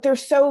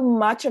there's so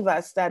much of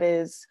us that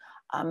is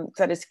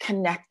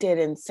connected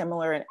and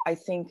similar. And I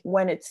think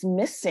when it's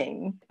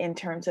missing in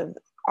terms of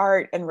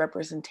art and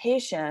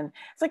representation,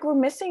 it's like we're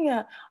missing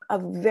a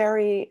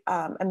very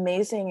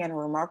amazing and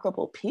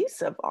remarkable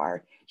piece of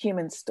our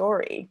human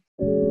story.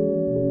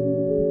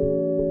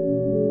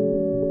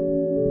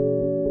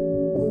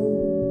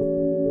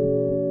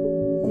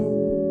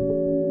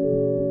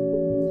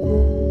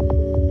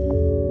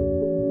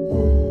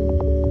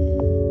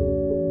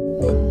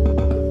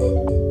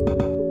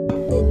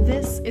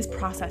 Is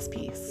Process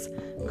Piece,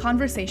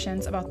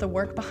 conversations about the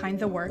work behind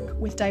the work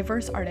with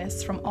diverse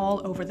artists from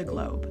all over the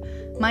globe.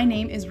 My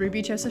name is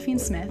Ruby Josephine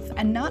Smith,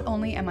 and not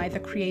only am I the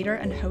creator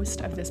and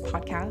host of this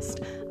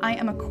podcast, I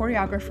am a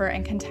choreographer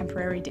and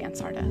contemporary dance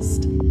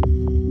artist.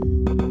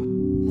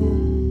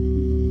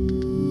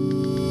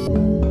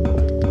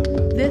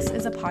 This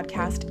is a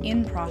podcast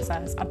in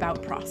process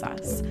about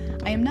process.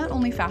 I am not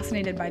only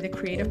fascinated by the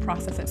creative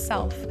process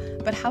itself,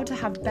 but how to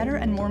have better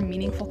and more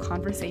meaningful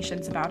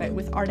conversations about it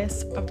with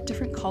artists of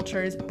different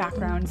cultures,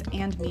 backgrounds,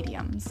 and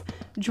mediums.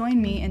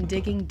 Join me in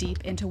digging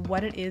deep into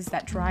what it is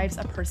that drives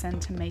a person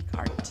to make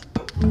art.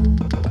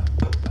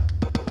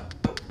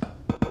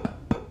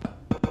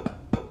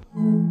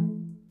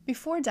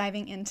 Before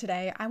diving in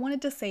today, I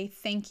wanted to say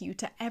thank you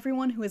to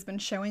everyone who has been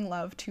showing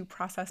love to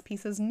Process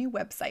Piece's new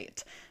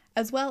website,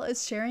 as well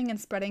as sharing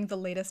and spreading the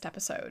latest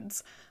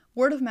episodes.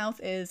 Word of mouth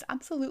is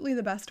absolutely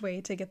the best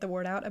way to get the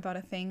word out about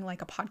a thing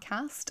like a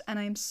podcast, and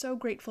I am so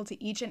grateful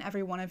to each and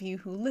every one of you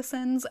who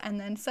listens and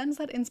then sends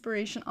that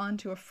inspiration on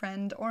to a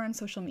friend or on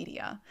social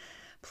media.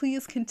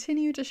 Please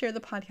continue to share the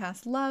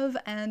podcast love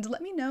and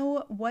let me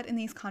know what in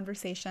these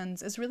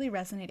conversations is really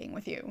resonating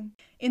with you.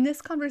 In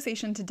this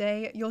conversation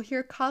today, you'll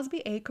hear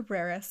Cosby A.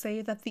 Cabrera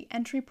say that the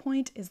entry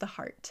point is the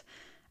heart.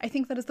 I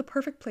think that is the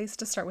perfect place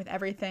to start with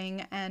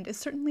everything, and is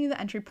certainly the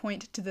entry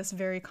point to this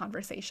very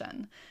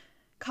conversation.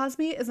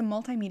 Cosby is a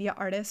multimedia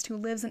artist who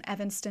lives in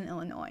Evanston,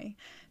 Illinois.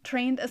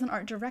 Trained as an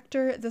art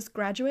director, this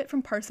graduate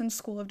from Parsons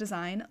School of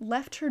Design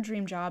left her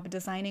dream job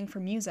designing for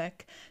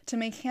music to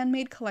make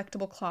handmade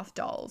collectible cloth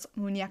dolls,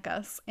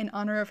 muñecas, in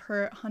honor of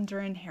her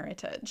Honduran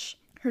heritage.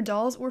 Her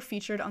dolls were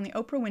featured on The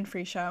Oprah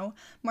Winfrey Show,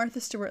 Martha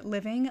Stewart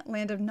Living,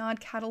 Land of Nod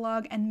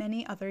catalog, and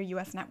many other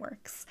U.S.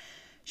 networks.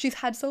 She's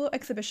had solo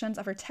exhibitions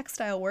of her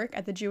textile work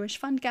at the Jewish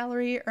Fund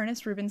Gallery,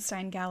 Ernest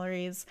Rubinstein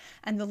Galleries,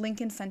 and the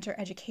Lincoln Center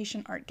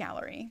Education Art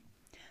Gallery.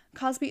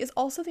 Cosby is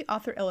also the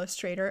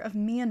author-illustrator of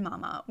Me and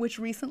Mama, which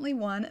recently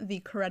won the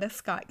Coretta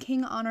Scott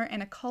King Honor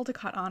and a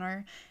Caldecott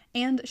Honor,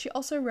 and she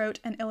also wrote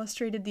and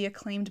illustrated the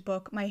acclaimed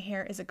book My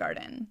Hair is a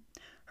Garden.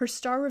 Her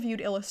star-reviewed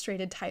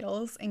illustrated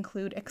titles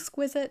include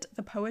Exquisite,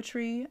 The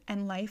Poetry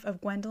and Life of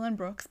Gwendolyn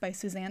Brooks by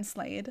Suzanne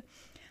Slade,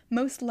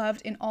 Most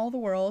Loved in All the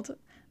World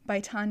by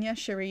Tanya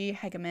Cherie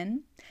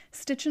Hegeman,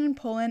 Stitchin' and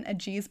Pullin' a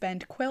Gee's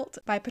Bend Quilt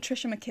by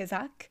Patricia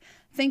McKizak,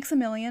 Thanks a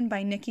Million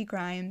by Nikki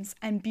Grimes,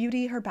 and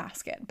Beauty Her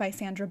Basket by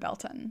Sandra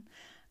Belton.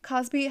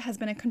 Cosby has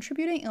been a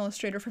contributing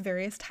illustrator for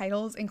various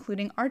titles,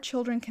 including Our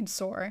Children Can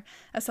Soar,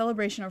 a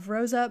celebration of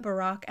Rosa,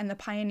 Barack, and the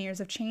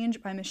Pioneers of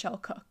Change by Michelle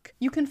Cook.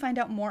 You can find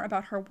out more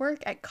about her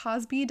work at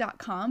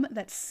cosby.com,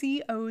 that's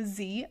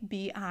COZBI.com,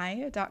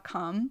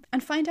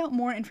 and find out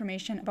more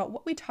information about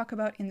what we talk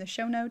about in the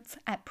show notes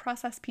at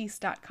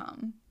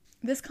processpiece.com.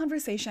 This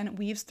conversation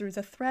weaves through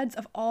the threads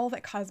of all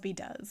that Cosby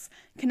does,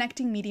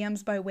 connecting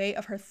mediums by way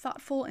of her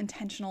thoughtful,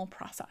 intentional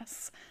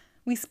process.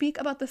 We speak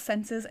about the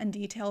senses and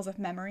details of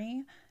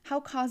memory, how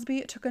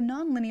Cosby took a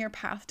non-linear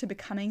path to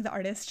becoming the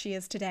artist she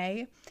is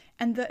today,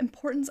 and the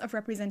importance of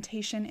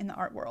representation in the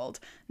art world,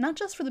 not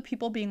just for the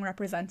people being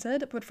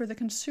represented, but for the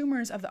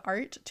consumers of the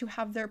art to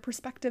have their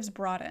perspectives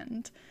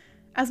broadened.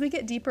 As we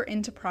get deeper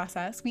into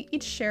process, we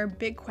each share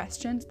big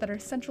questions that are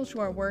central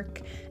to our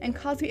work, and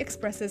Cosby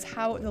expresses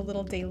how the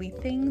little daily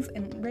things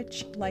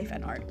enrich life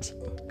and art.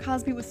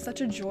 Cosby was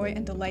such a joy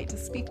and delight to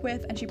speak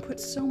with, and she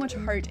puts so much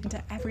heart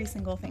into every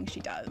single thing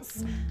she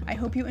does. I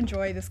hope you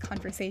enjoy this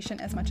conversation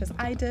as much as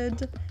I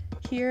did.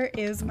 Here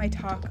is my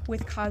talk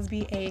with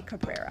Cosby A.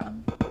 Cabrera.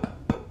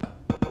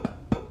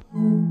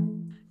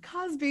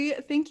 Cosby,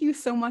 thank you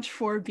so much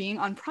for being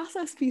on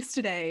Process Piece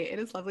today. It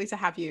is lovely to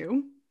have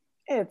you.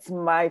 It's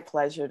my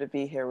pleasure to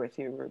be here with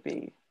you,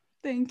 Ruby.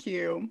 Thank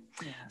you.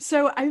 Yeah.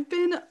 So I've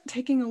been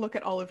taking a look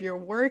at all of your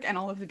work and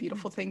all of the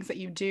beautiful things that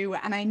you do,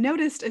 and I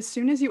noticed as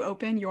soon as you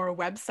open your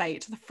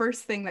website, the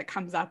first thing that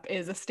comes up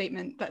is a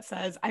statement that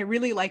says, I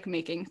really like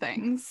making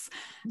things.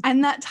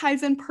 And that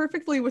ties in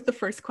perfectly with the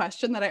first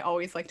question that I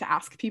always like to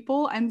ask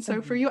people. And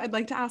so for you, I'd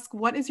like to ask,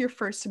 what is your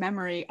first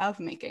memory of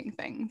making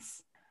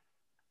things?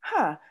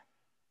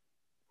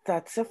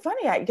 That's so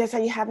funny. I guess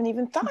I haven't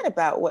even thought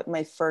about what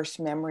my first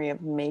memory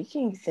of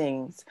making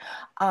things.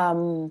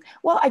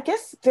 Well, I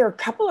guess there are a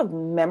couple of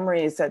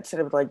memories that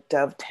sort of like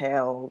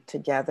dovetail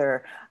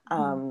together.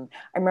 I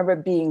remember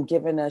being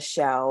given a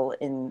shell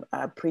in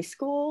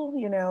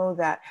preschool,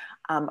 that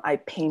I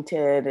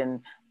painted and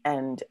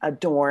and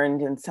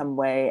adorned in some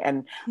way,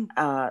 and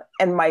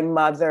my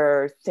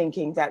mother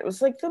thinking that it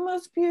was like the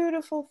most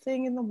beautiful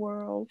thing in the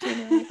world, you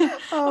know.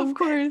 Of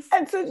course.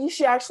 And so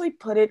she actually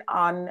put it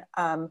on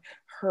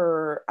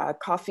her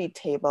coffee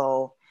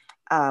table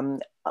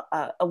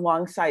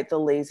alongside the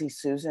Lazy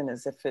Susan,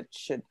 as if it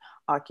should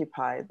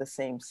occupy the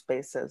same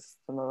space as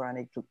the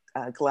Marani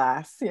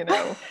glass, you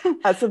know.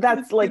 So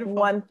that's like beautiful.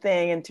 one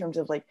thing in terms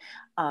of like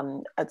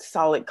a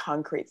solid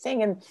concrete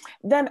thing. And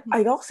then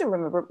I also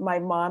remember my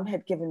mom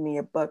had given me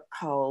a book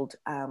called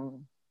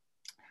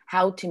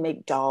How to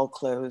Make Doll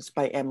Clothes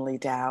by Emily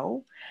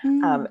Dow.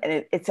 And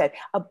it said,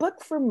 a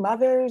book for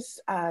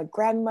mothers,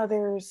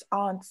 grandmothers,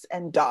 aunts,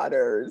 and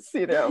daughters,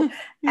 you know.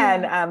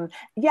 And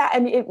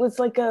and it was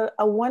like a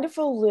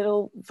wonderful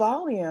little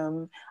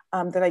volume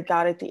that I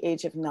got at the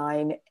age of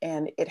 9.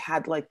 And it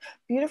had like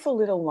beautiful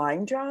little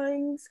line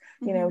drawings,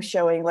 you know,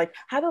 showing like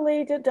how to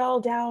lay the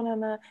doll down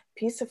on a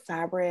piece of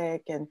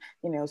fabric, and,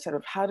 you know, sort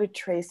of how to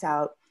trace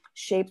out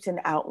shapes and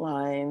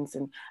outlines,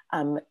 and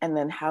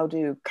then how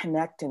to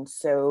connect and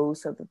sew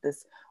so that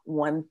this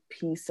one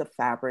piece of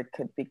fabric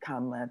could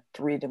become a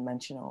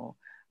 3-dimensional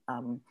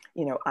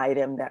you know,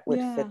 item that would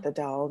fit the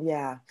doll.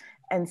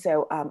 And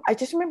so I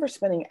just remember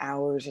spending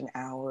hours and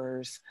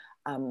hours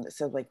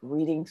so like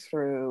reading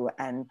through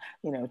and,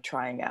 you know,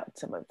 trying out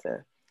some of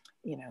the,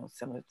 you know,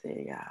 some of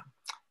the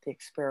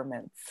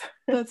experiments.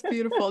 That's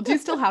beautiful. Do you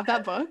still have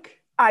that book?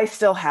 I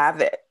still have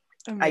it.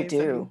 Amazing. I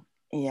do.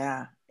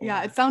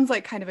 Yeah, it sounds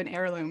like kind of an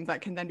heirloom that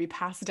can then be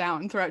passed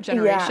down throughout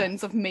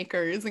generations of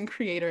makers and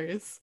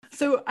creators.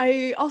 So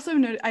I also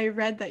I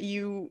read that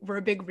you were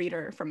a big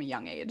reader from a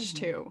young age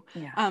too.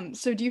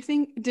 So do you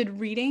think, did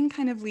reading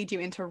kind of lead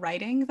you into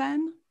writing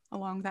then,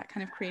 along that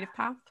kind of creative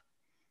path?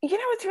 You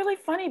know, it's really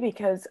funny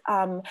because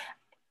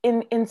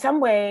in some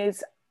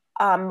ways,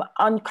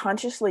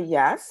 unconsciously,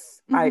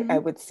 yes, I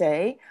would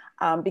say,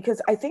 because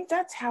I think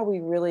that's how we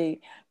really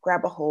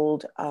grab a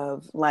hold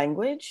of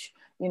language,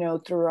 you know,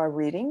 through our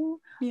reading.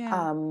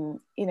 You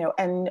know,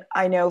 and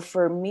I know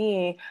for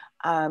me,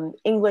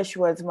 English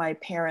was my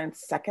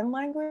parents' second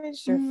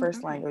language. Their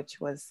first language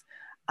was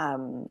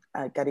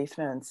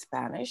Garífuna and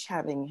Spanish,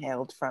 having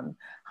hailed from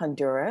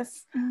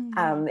Honduras.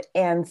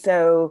 And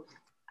so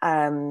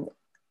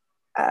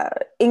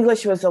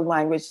English was a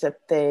language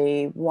that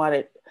they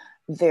wanted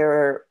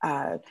their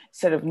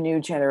sort of new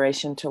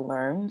generation to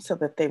learn so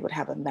that they would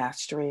have a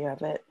mastery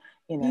of it,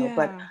 you know.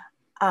 But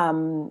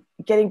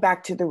getting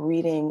back to the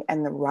reading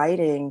and the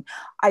writing,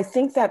 I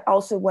think that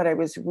also what I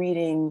was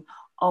reading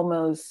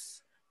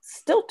almost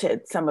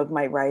stilted some of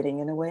my writing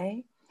in a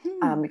way.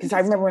 Because I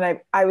remember when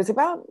I was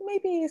about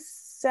maybe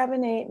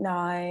 7, 8,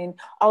 9,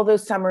 all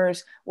those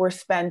summers were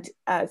spent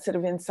sort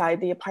of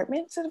inside the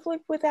apartment, sort of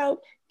like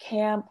without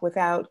campfires,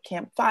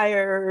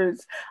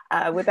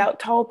 without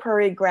tall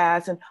prairie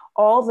grass, and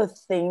all the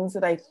things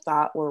that I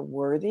thought were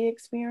worthy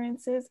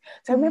experiences.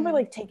 So I remember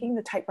like taking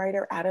the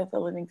typewriter out of the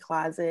linen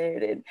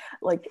closet and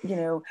like, you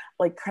know,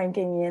 like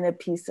cranking in a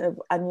piece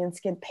of onion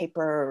skin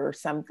paper or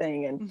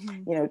something, and,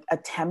 you know,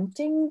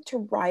 attempting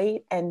to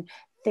write and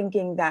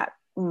thinking that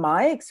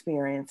my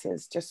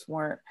experiences just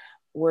weren't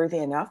worthy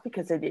enough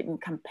because they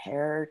didn't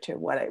compare to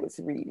what I was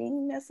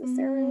reading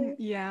necessarily.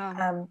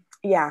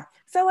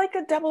 So like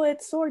a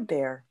double-edged sword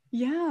there.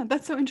 Yeah,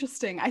 that's so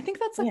interesting. I think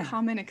that's a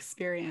common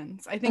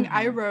experience. I think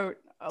I wrote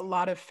a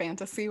lot of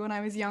fantasy when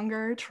I was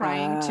younger,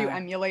 trying to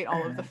emulate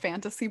all of the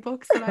fantasy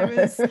books that I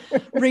was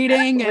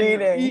reading.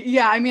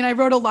 I mean, I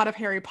wrote a lot of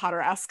Harry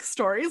Potter-esque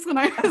stories when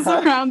I was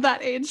around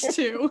that age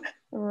too.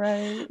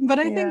 But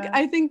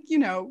I think, you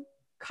know,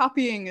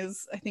 copying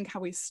is, I think, how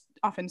we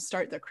often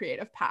start the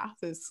creative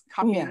path, is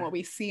copying what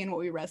we see and what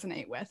we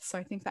resonate with. So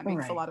I think that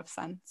makes a lot of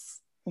sense.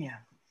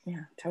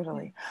 Yeah,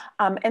 totally.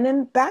 And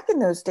then back in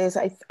those days,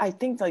 I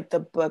think like the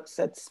books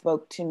that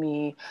spoke to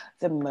me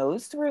the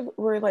most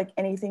were like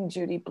anything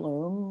Judy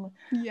Blume.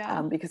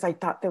 Because I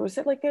thought there was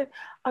like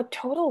a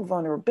total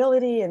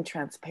vulnerability and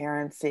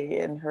transparency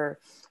in her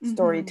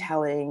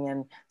storytelling,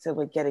 and so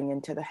like getting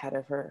into the head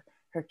of her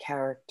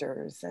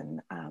characters,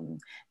 and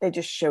they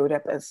just showed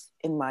up as,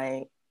 in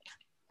my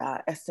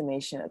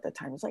estimation at the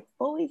time, it's like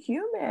fully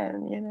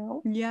human, you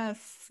know?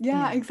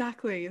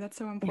 Exactly. That's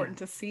so important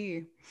to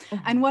see.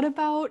 And what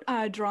about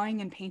drawing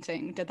and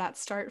painting? Did that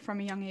start from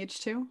a young age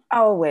too?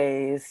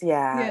 Always,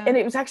 and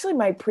it was actually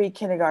my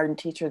pre-kindergarten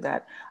teacher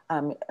that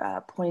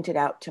pointed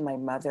out to my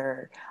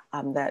mother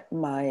that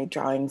my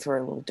drawings were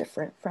a little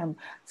different from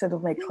some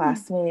of my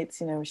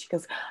classmates. You know, she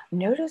goes,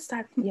 notice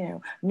that, you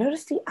know,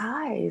 notice the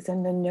eyes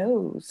and the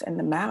nose and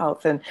the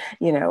mouth, and,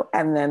 you know,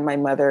 and then my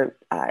mother,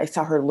 I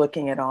saw her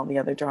looking at all the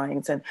other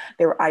drawings, and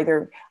they were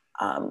either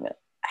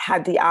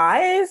had the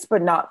eyes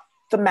but not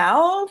the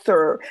mouth,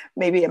 or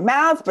maybe a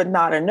mouth but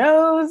not a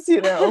nose,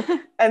 you know.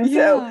 And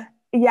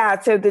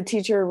so the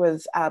teacher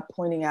was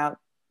pointing out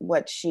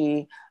what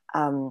she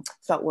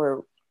thought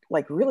were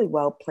like really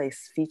well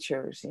placed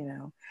features, you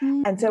know.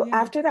 Mm, And so yeah.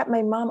 after that,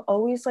 my mom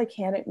always like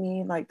handed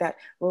me like that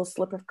little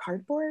slip of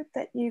cardboard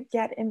that you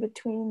get in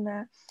between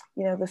the,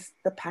 you know,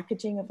 the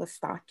packaging of the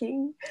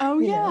stocking, Oh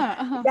you know. yeah.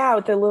 Uh-huh. Yeah,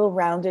 with the little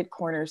rounded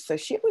corners. So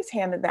she always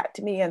handed that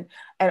to me, and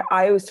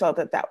I always felt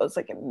that that was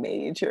like a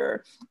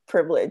major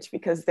privilege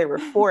because there were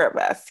four of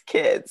us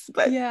kids,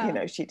 but you Yeah.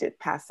 know, she did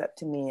pass that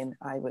to me, and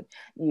I would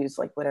use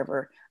like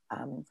whatever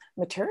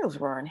materials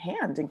were on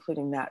hand,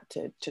 including that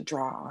to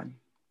draw on.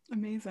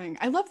 Amazing.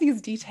 I love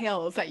these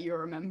details that you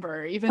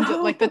remember, even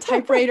just Oh, like the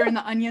typewriter and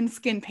the onion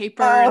skin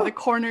paper and the oh,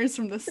 corners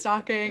from the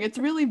stocking. It's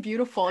really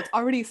beautiful. It's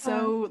already uh,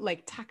 so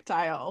like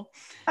tactile.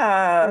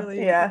 Really,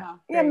 yeah. yeah,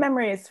 Yeah, great.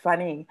 memory is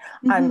funny.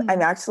 I'm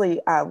Hmm. actually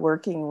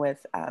working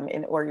with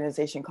an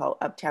organization called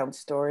Uptown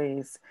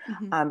Stories,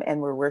 Hmm. and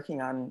we're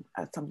working on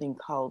something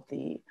called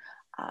the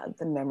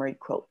Memory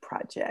Quilt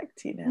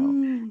Project. You know,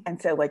 Mm,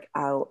 and so like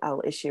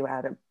I'll issue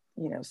out a,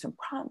 you know, some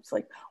prompts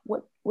like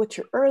what's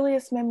your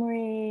earliest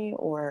memory,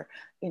 or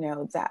you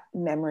know, that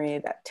memory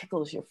that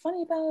tickles your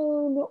funny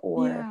bone,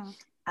 or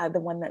yeah. the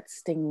one that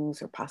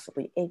stings or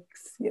possibly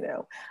aches. You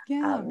know,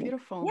 Yeah,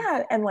 beautiful.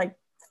 yeah, and like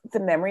the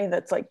memory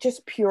that's like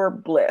just pure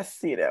bliss,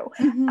 you know.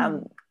 Hmm.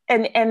 um,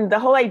 and the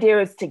whole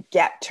idea is to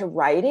get to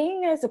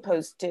writing as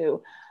opposed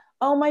to,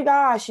 oh my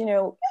gosh, you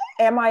know,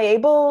 am I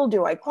able,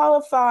 do I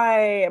qualify,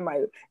 am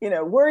I, you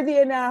know, worthy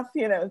enough,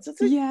 you know. It's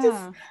just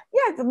Yeah.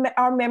 yeah,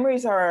 our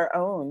memories are our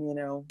own, you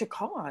know, to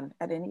call on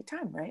at any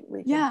time, right?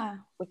 Yeah,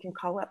 We can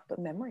call up the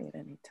memory at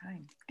any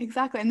time.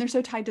 exactly. And they're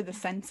so tied to the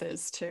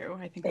senses too.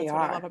 I think They that's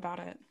what I love are. about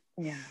it.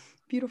 Yeah.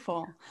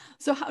 Beautiful.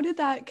 So, how did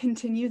that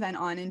continue then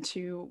on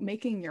into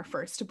making your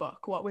first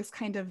book? What was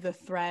kind of the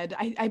thread?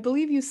 I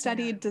believe you Yeah,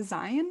 studied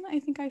design. I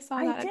think I saw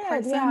I that at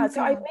did, yeah. Parsons.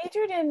 So Yeah.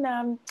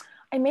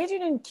 I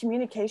majored in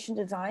communication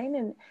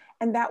design,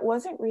 and that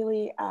wasn't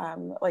really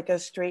like a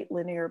straight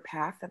linear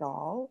path at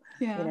all.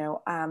 You Yeah.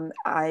 know,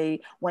 I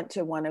went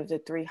to one of the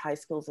three high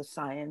schools of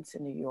science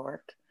in New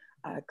York,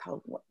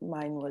 called,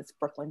 mine was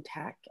Brooklyn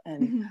Tech,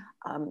 and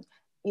Hmm. um,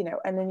 you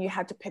know, and then you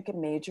had to pick a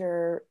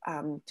major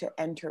to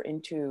enter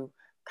into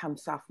come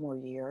sophomore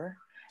year,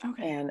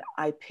 Okay. and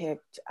I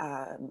picked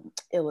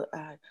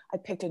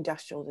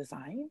industrial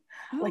design.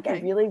 Oh, Like I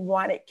okay. really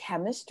wanted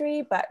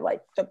chemistry, but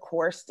like the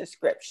course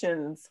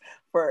descriptions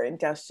for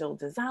industrial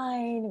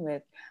design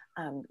with,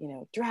 you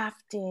know,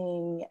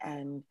 drafting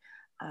and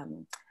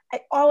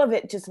all of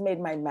it just made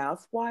my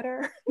mouth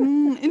water.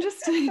 Mm,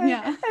 interesting.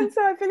 Yeah. And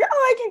so I figured,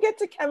 oh, I can get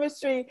to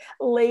chemistry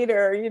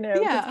later, you know,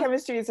 because Yeah.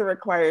 chemistry is a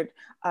required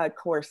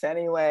course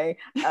anyway.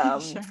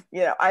 Sure.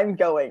 You know, I'm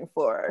going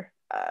for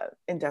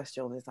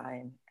industrial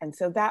design. And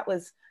so that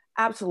was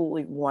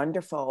absolutely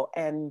wonderful.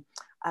 And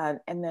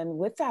then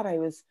with that, I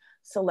was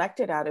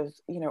selected out of,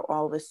 you know,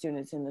 all the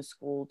students in the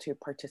school to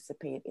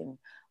participate in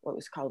what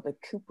was called the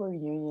Cooper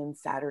Union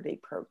Saturday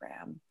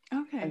program.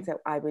 And Okay. so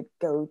I would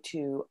go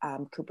to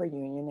Cooper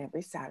Union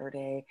every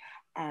Saturday,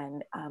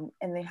 and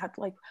they had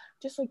like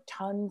just like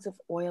tons of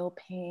oil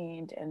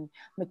paint and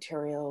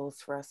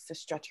materials for us to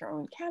stretch our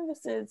own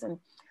canvases, and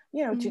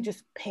you know, to Mm,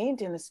 just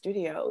paint in the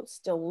studio,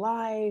 still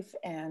life.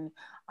 And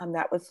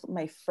that was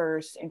my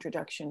first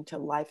introduction to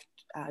life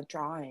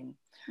drawing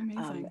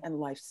amazing. and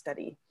life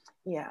study.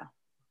 Yeah.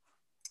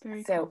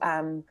 Very So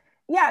cool.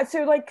 yeah,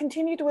 so like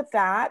continued with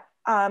that.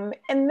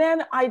 And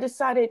then I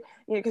decided,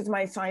 you know, because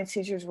my science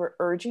teachers were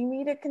urging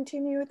me to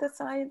continue with the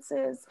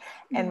sciences,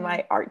 and Yeah.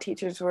 my art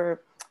teachers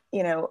were,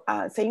 you know,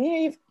 saying,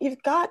 you know,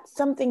 you've got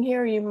something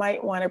here, you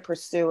might want to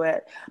pursue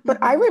it. But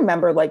I Hmm.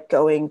 remember like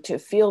going to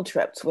field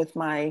trips with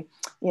my,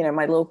 you know,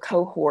 my little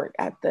cohort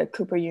at the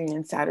Cooper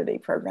Union Saturday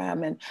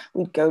program, and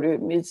we'd go to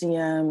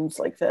museums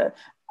like the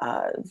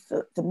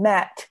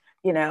Met,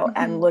 you know,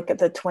 and Hmm. look at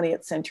the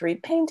 20th century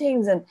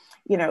paintings, and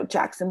you know,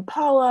 Jackson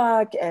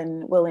Pollock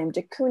and William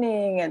de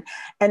Kooning,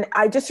 and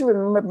I just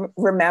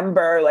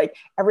remember like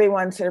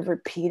everyone sort of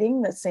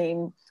repeating the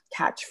same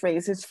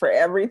catchphrases for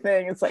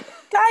everything. It's like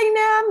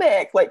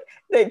dynamic, like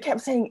they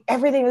kept saying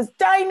everything was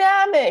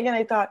dynamic, and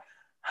I thought,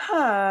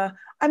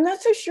 I'm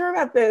not so sure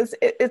about this.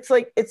 It's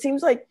like it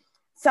seems like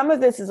some of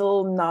this is a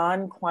little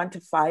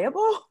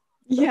non-quantifiable,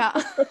 Yeah.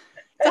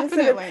 and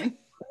sort of Definitely.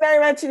 very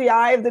much to the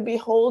eye of the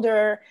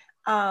beholder.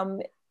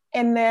 Um,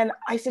 and then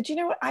I said, you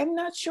know what, I'm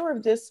not sure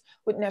if this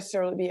would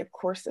necessarily be a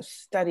course of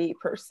study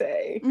per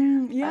se.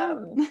 Mm, yeah.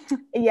 Um,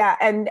 yeah,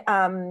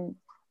 and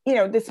you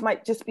know, this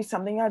might just be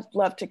something I'd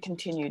love to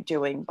continue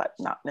doing, but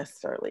not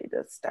necessarily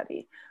to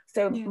study.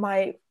 So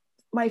Yeah.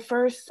 my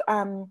first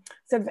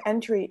sort of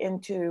entry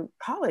into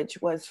college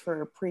was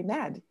for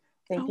pre-med,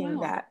 Oh, thinking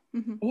wow. that,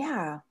 Hmm.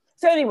 yeah.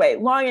 So anyway,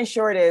 long and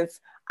short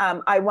is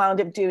I wound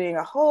up doing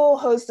a whole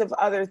host of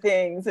other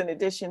things in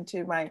addition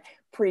to my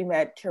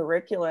pre-med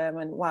curriculum,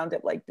 and wound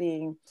up like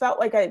felt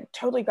like I'd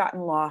totally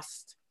gotten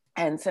lost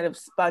and sort of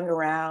spun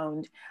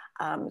around.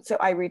 So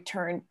I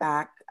returned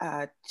back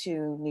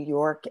to New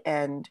York,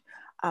 and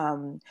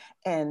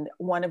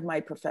one of my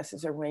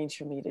professors arranged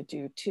for me to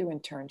do two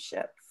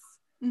internships.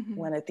 Hmm.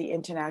 One at the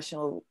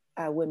International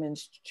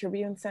Women's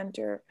Tribune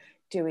Center,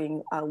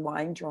 doing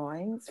line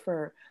drawings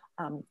for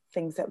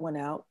things that went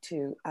out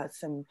to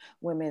some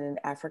women in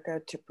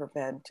Africa to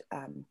prevent,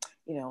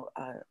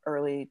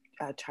 early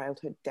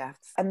childhood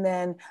deaths. And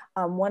then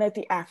one at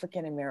the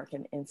African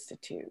American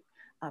Institute,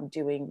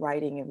 doing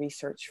writing and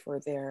research for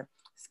their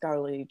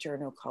scholarly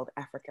journal called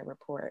Africa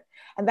Report.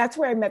 And that's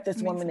where I met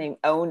this woman named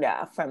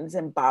Ona from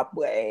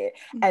Zimbabwe.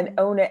 Mm-hmm. And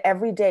Ona,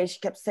 every day she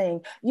kept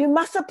saying, you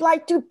must apply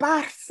to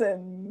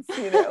Parsons,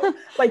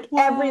 like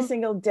every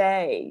single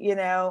day,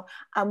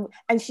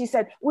 and she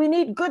said, we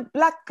need good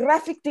Black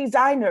graphic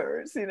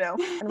designers, and I'm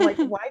like,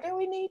 why do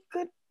we need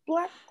good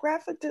Black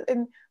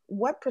and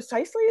what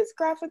precisely is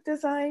graphic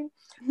design?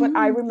 But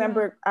I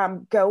remember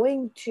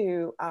going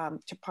to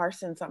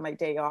Parsons on my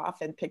day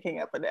off and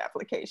picking up an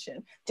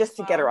application just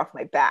to get her off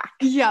my back.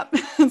 Yep,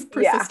 it's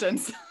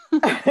persistence.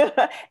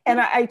 Yeah. And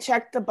I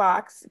checked the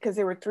box because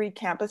there were 3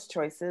 campus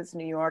choices: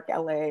 New York,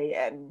 LA,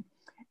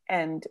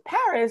 and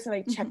Paris. And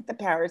I checked the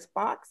Paris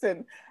box,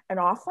 and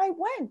off I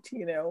went.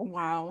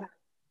 Wow.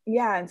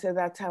 Yeah, and so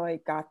that's how I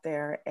got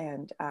there,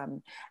 and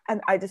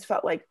I just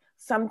felt like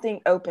something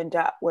opened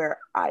up where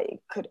I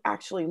could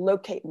actually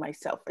locate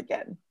myself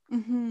again.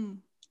 Mm-hmm.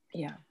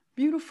 Yeah.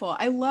 Beautiful.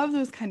 I love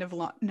those kind of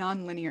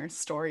non-linear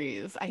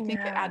stories. I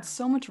think it adds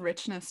so much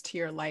richness to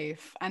your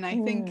life. And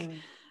I think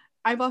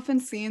I've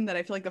often seen that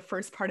I feel like the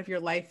first part of your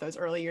life, those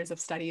early years of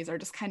studies, are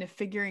just kind of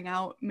figuring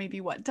out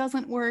maybe what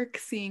doesn't work,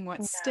 seeing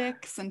what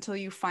sticks, until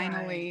you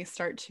finally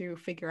start to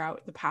figure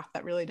out the path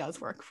that really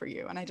does work for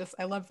you. And I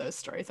love those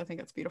stories. I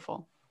think it's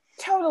beautiful.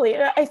 Totally.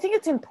 I think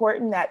it's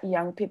important that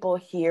young people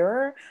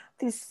hear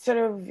these sort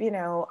of,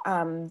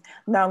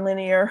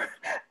 nonlinear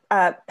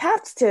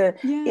paths to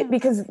it,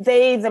 because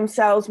they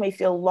themselves may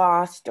feel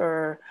lost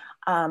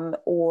and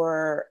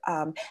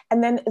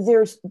then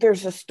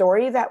there's a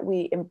story that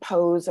we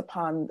impose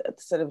upon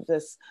sort of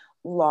this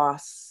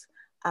loss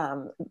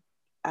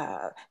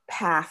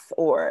path,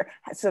 or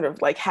sort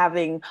of like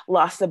having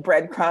lost the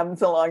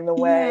breadcrumbs along the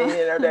way,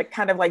 to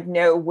kind of like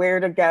know where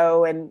to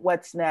go and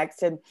what's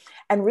next, and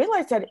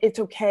realize that it's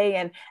okay,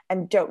 and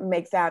don't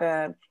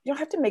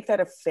have to make that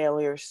a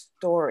failure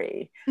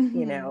story,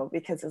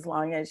 because as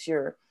long as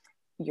you're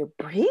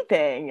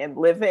breathing and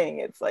living,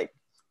 it's like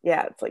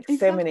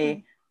so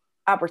many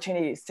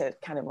opportunities to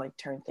kind of like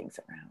turn things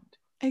around.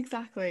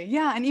 Exactly.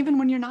 Yeah. And even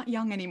when you're not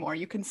young anymore,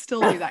 you can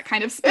still do that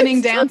kind of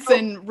spinning dance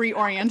and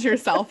reorient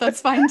yourself. That's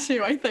fine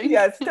too, I think.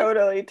 Yes,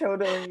 totally.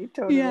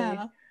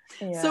 Yeah.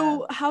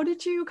 So how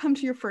did you come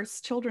to your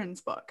first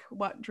children's book?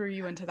 What drew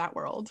you into that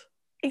world?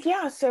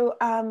 Yeah. So,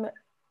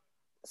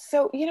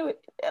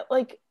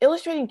 like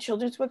illustrating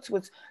children's books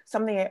was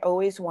something I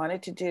always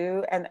wanted to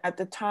do. And at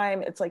the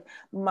time, it's like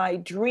my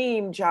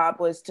dream job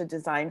was to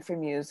design for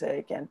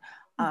music. And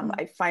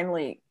I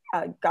finally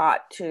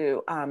got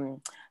to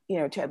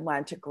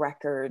Atlantic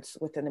Records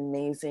with an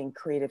amazing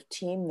creative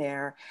team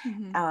there.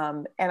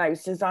 And I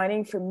was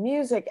designing for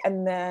music.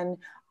 And then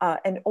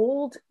an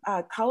old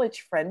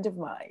college friend of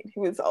mine,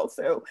 who was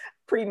also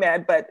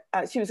pre-med, but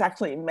she was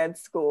actually in med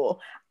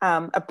school,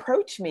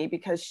 approached me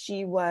because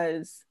she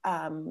was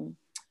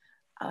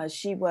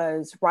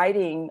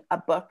writing a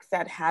book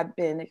that had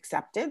been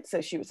accepted.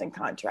 So she was in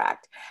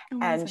contract.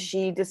 And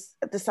she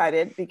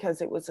decided,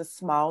 because it was a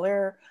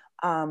smaller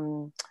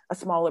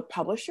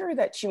publisher,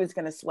 that she was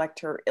going to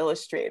select her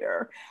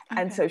illustrator.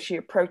 And so she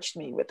approached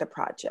me with the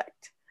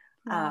project.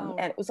 And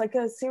it was like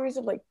a series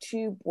of like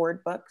 2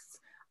 board books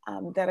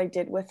that I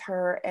did with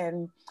her.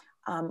 And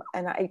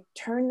I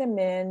turned them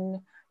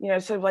in,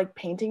 sort of like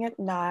painting at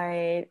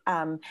night.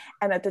 And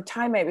at the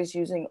time I was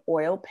using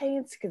oil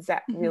paints, because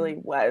that really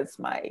was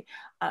my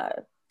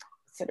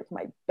sort of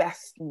my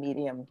best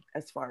medium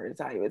as far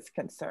as I was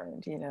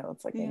concerned.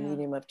 It's like a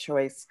medium of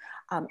choice.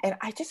 And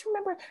I just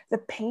remember the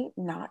paint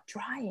not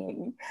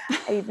drying,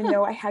 even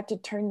though I had to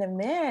turn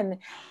them in.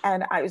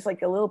 And I was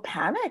like a little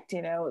panicked,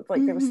 it's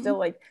like they were still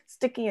like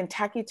sticky and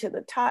tacky to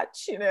the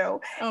touch,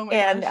 Oh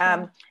my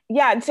gosh,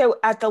 and so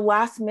at the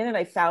last minute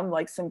I found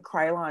like some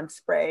Krylon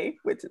spray,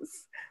 which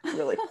is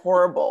really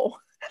horrible.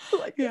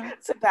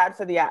 So bad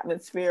for the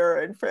atmosphere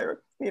and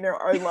for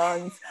our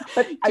lungs,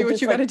 but do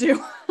what you got to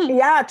do.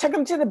 Took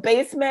them to the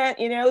basement,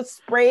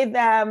 sprayed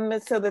them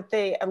so that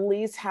they at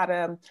least had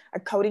a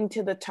coating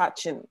to the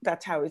touch, and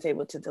that's how I was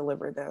able to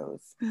deliver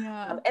those.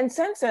 And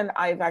since then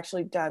I've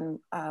actually done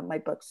my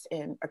books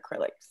in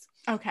acrylics.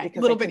 A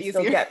little bit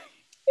easier. Get,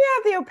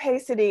 the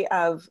opacity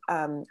of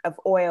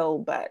oil,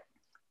 but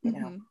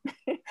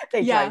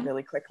they dry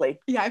really quickly.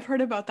 I've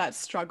heard about that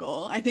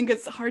struggle. I think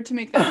it's hard to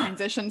make that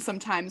transition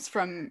sometimes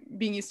from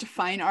being used to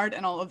fine art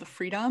and all of the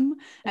freedom,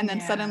 and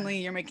then suddenly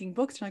you're making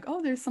books, you're like,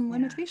 oh, there's some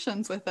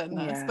limitations within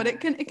this, but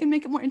it can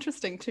make it more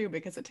interesting too,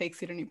 because it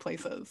takes you to new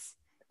places.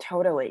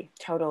 Totally.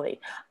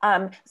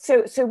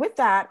 So with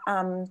that,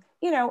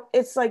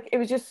 it's like, it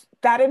was just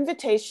that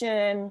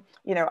invitation,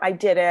 I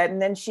did it.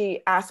 And then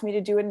she asked me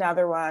to do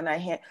another one.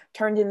 I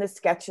turned in the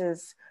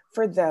sketches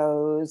for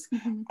those.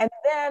 Mm-hmm.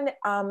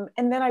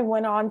 And then I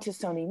went on to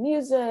Sony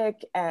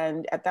Music.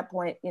 And at that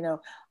point,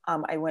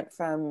 I went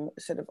from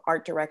sort of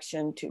art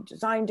direction to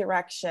design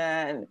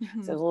direction.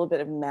 Mm-hmm. So there's a little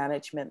bit of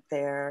management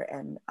there,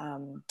 and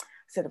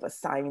sort of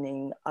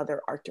assigning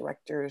other art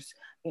directors,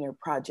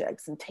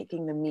 projects and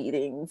taking the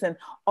meetings and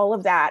all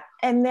of that.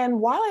 And then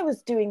while I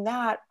was doing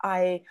that,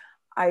 I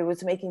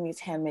was making these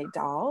handmade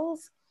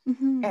dolls.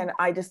 Mm-hmm. And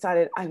I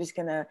decided I was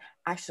gonna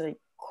actually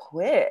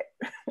quit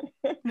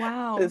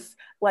Wow. this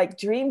like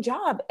dream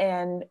job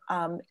and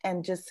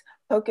just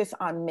focus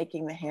on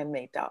making the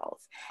handmade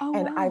dolls. Oh,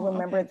 And I wow.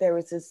 remember Okay. there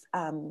was this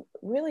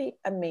really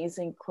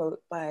amazing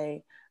quote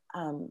by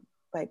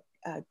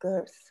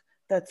Goethe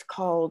that's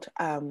called,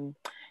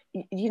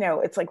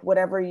 it's like,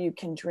 whatever you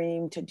can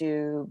dream to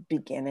do,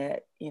 begin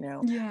it.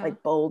 Yeah.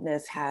 Like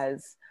boldness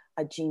has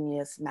a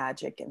genius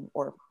magic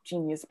or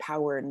genius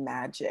power and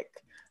magic,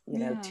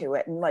 to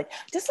it. And like,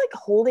 just like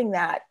holding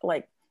that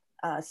like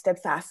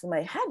steadfast in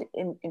my head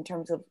in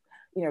terms of,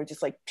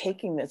 just like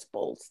taking this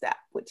bold step,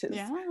 which is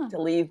to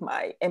leave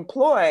my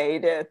employ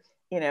to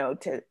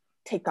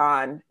take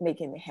on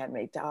making the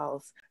handmade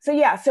dolls.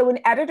 So an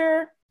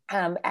editor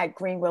at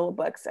Green Willow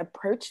Books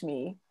approached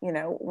me,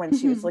 when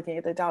she was looking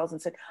at the dolls,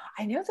 and said,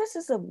 I know this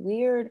is a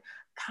weird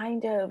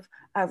kind of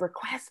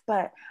request,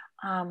 but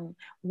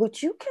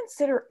would you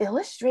consider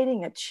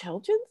illustrating a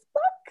children's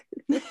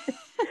book?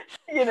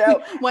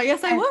 Well,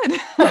 yes, I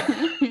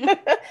would.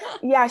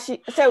 Yeah,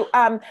 so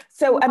Wow.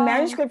 a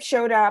manuscript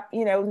showed up,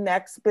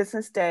 next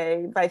business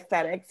day by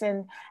FedEx,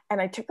 and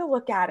I took a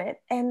look at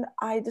it, and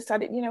I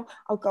decided,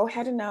 I'll go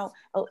ahead and I'll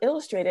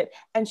illustrate it.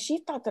 And she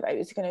thought that I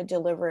was going to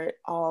deliver it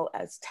all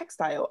as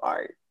textile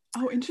art.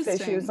 Oh, interesting.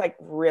 So she was like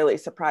really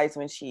surprised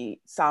when she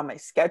saw my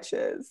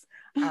sketches,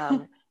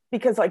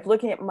 because like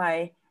looking at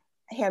my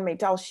handmade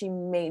doll, she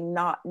may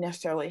not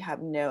necessarily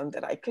have known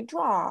that I could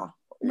draw.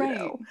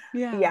 Right.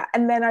 Yeah.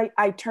 And then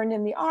I turned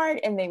in the art,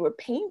 and they were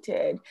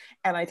painted.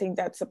 And I think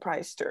that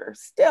surprised her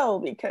still,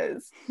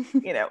 because,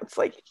 it's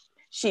like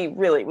she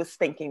really was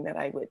thinking that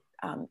I would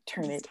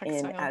turn Just it in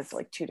textiles. as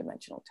like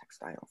two-dimensional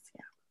textiles.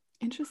 Yeah.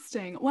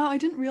 Interesting. Wow, I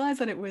didn't realize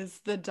that it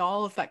was the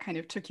dolls that kind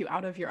of took you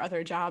out of your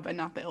other job and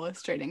not the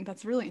illustrating.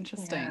 That's really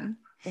interesting.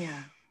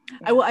 Yeah.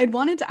 I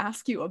wanted to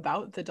ask you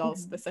about the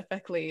dolls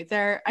specifically.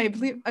 I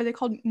believe, are they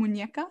called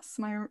muñecas?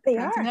 Am I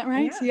pronouncing that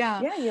right?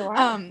 Yeah, you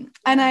are.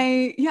 And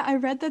I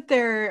read that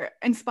they're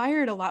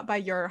inspired a lot by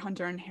your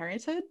Honduran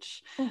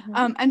heritage.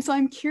 And so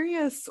I'm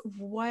curious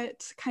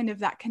what kind of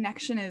that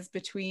connection is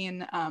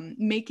between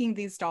making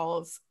these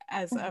dolls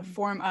as a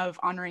form of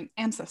honoring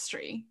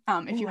ancestry,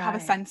 if you have a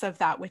sense of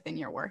that within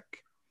your work.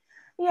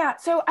 Yeah,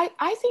 so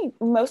I think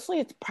mostly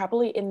it's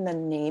probably in the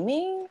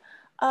naming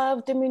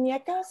of the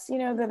muñecas,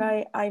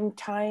 that I'm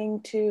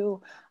tying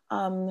to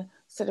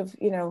sort of,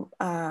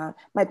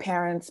 my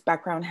parents'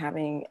 background,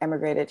 having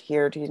emigrated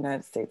here to the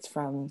United States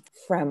from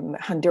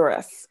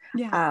Honduras.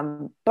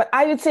 But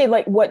I would say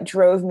like what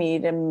drove me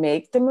to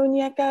make the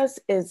muñecas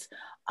is,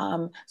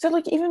 so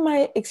like even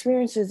my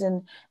experiences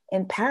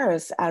in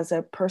Paris as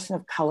a person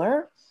of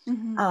color,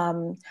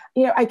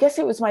 I guess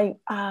it was my,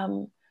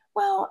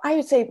 I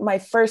would say my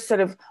first sort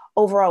of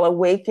overall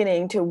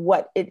awakening to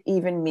what it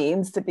even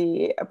means to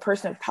be a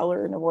person of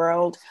color in the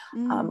world.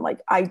 Like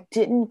I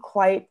didn't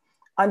quite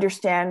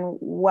understand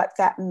what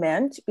that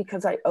meant,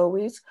 because I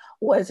always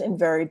was in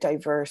very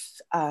diverse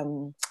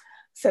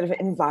sort of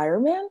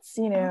environments,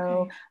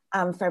 from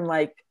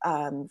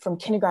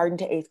kindergarten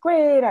to 8th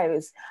grade. I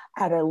was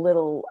at a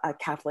little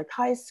Catholic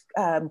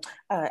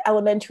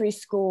elementary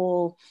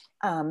school.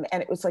 And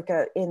it was like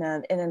in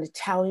an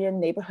Italian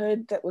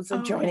neighborhood that was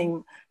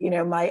adjoining,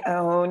 my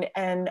own.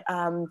 And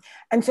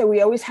so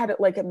we always had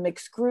like a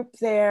mixed group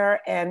there.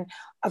 And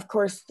of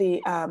course,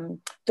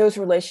 those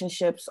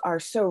relationships are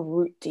so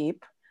root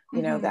deep,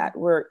 that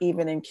we're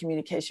even in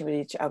communication with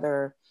each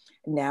other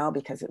now,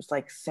 because it was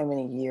like so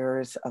many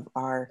years of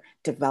our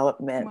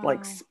development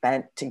like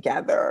spent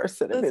together,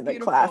 sort of in the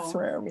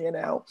classroom,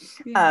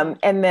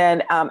 and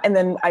then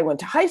I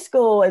went to high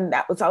school, and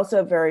that was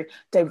also a very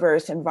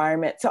diverse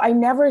environment. So I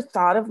never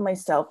thought of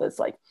myself as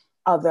like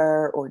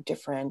other or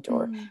different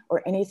or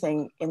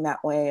anything in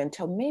that way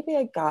until maybe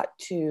I got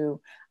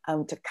to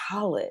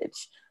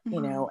college,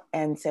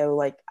 and so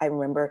like I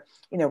remember,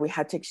 we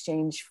had to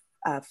exchange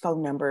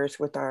phone numbers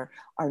with our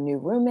new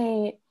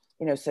roommate,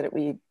 so that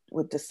we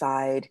would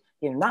decide,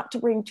 not to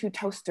bring 2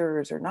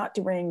 toasters or not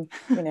to bring,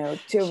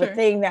 2 of a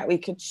thing that we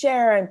could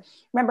share. And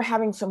remember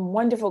having some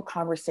wonderful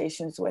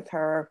conversations with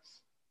her.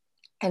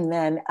 And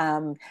then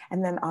on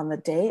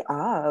the day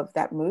of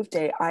that move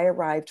day, I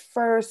arrived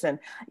first and,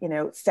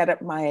 set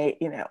up my,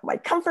 my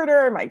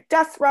comforter, my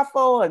desk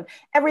ruffle and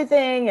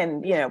everything,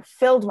 and,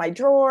 filled my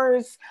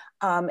drawers.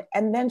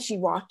 And then she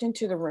walked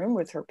into the room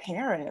with her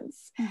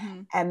parents,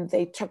 and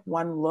they took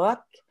one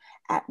look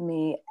at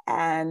me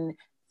and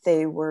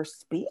they were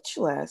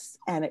speechless.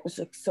 And it was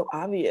like so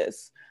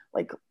obvious,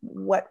 like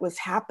what was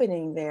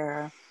happening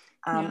there.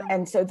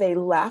 And so they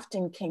left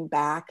and came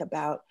back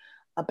about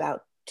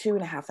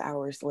 2.5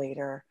 hours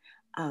later.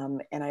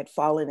 And I'd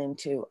fallen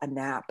into a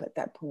nap at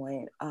that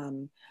point.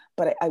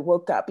 But I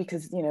woke up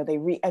because, they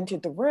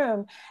re-entered the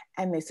room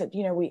and they said,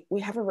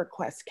 we have a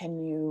request.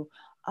 Can you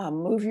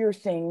move your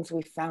things?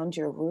 We found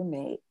your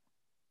roommate.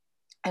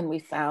 And we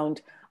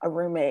found a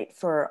roommate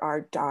for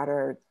our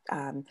daughter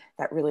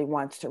that really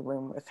wants to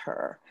room with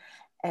her.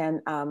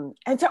 And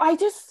so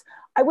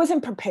I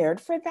wasn't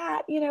prepared for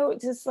that,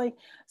 just like,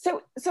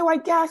 so I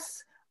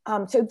guess,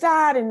 so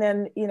that, and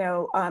then,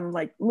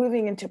 like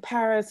moving into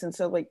Paris. And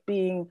so like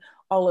being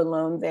all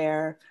alone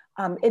there,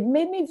 it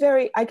made me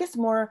very, I guess,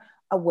 more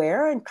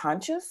aware and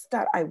conscious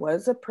that I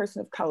was a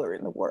person of color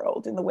in the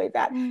world in the way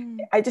that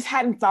I just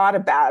hadn't thought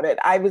about it.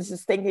 I was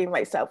just thinking to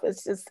myself,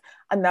 it's just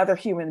another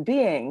human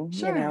being,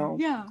 Sure,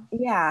 yeah.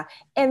 Yeah.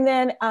 And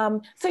then,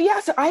 so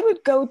I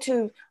would go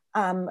to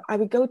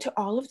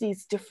all of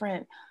these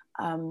different,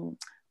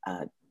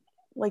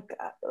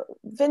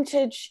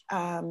 vintage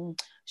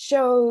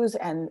shows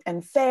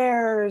and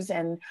fairs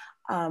and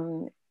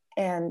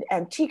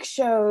antique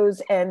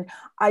shows. And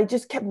I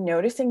just kept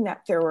noticing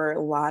that there were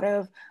a lot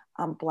of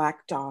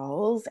Black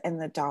dolls,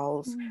 and the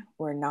dolls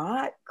were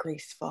not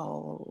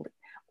graceful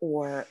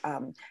or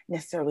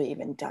necessarily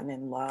even done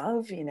in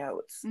love.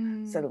 It's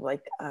sort of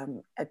like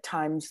at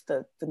times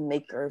the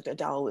maker of the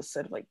doll was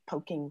sort of like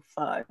poking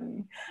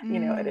fun,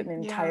 at an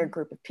entire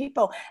group of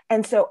people.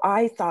 And so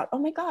I thought, oh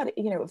my God,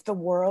 if the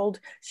world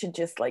should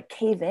just like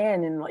cave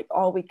in and like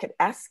all we could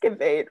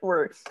excavate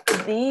were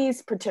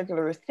these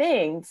particular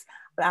things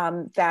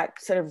that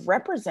sort of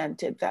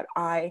represented that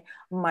I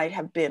might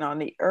have been on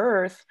the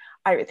earth,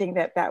 I would think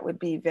that would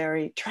be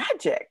very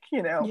tragic,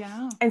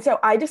 Yeah. And so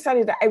I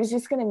decided that I was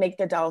just going to make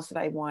the dolls that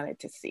I wanted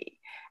to see.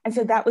 And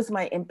so that was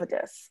my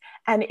impetus.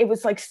 And it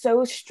was like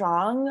so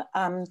strong,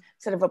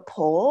 sort of a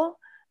pull,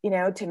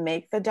 to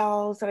make the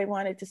dolls that I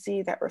wanted to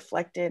see that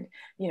reflected,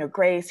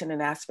 grace and an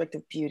aspect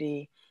of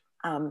beauty,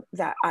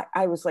 that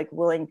I was like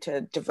willing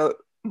to devote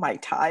my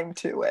time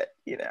to it,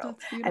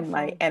 and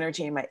my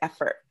energy and my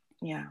effort.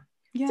 Yeah.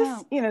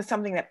 Just,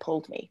 something that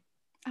pulled me.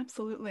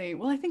 Absolutely.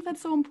 Well, I think that's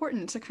so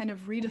important to kind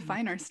of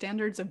redefine our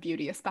standards of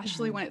beauty,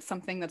 especially when it's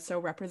something that's so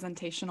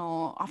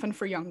representational, often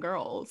for young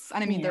girls.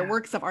 And I mean, they're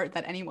works of art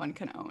that anyone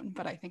can own,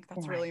 but I think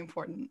that's really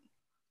important.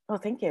 Well,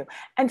 thank you.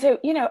 And so,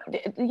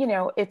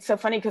 it's so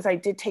funny because I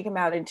did take them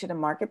out into the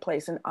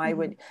marketplace, and I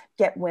would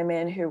get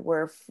women who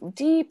were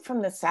deep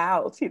from the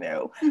South,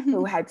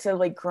 who had so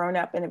like grown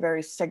up in a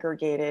very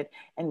segregated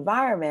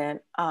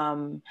environment.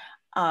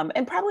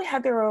 And probably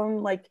had their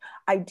own like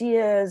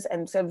ideas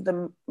and sort of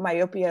the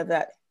myopia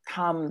that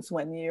comes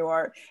when you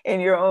are in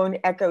your own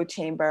echo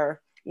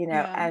chamber,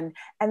 and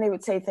they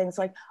would say things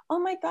like, oh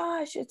my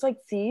gosh, it's like,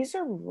 these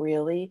are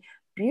really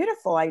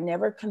beautiful. I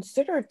never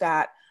considered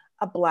that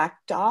a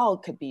Black doll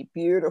could be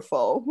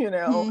beautiful,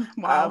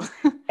 Wow.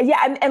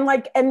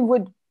 And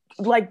would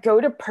like go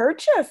to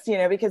purchase,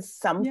 because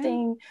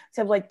something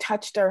sort of like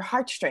touched their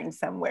heartstrings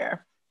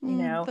somewhere.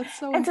 That's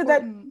so and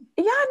important.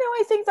 So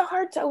I think the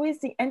heart's always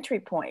the entry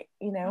point,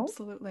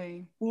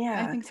 Absolutely.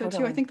 Yeah, I think so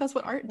too. I think that's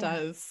what art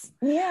does.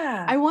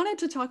 Yeah. I wanted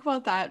to talk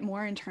about that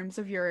more in terms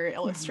of your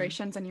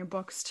illustrations and your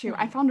books too.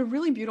 I found a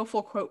really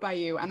beautiful quote by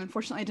you, and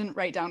unfortunately I didn't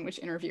write down which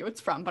interview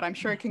it's from, but I'm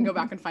sure I can go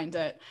back and find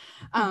it.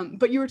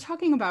 But you were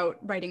talking about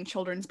writing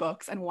children's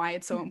books and why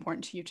it's so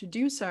important to you to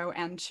do so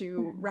and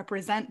to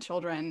represent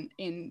children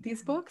in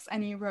these books.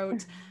 And you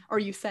wrote, or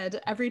you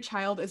said, every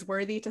child is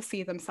worthy to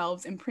see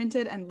themselves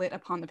imprinted and lit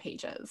upon the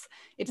pages.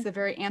 It's the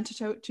very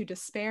antidote to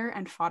despair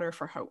and fodder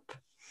for hope.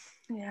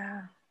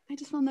 Yeah. I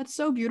just found that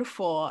so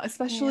beautiful,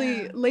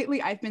 especially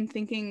lately. I've been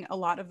thinking a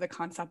lot of the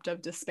concept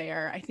of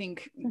despair. I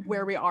think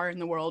where we are in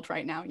the world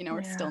right now,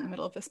 we're still in the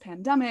middle of this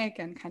pandemic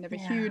and kind of a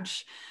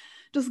huge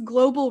just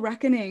global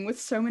reckoning with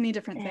so many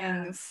different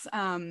things.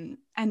 And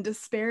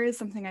despair is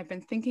something I've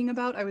been thinking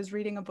about. I was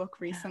reading a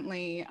book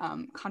recently,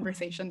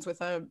 Conversations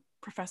with a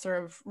professor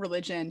of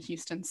religion,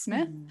 Houston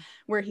Smith,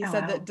 where he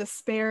said that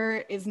despair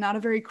is not a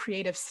very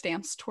creative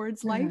stance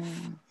towards life.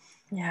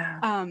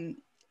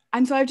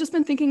 And so I've just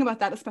been thinking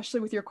about that, especially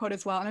with your quote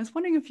as well. And I was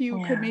wondering if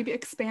you could maybe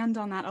expand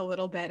on that a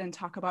little bit and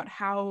talk about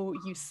how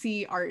you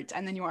see art,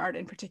 and then your art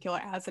in particular,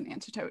 as an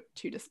antidote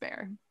to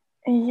despair.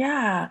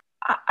 Yeah,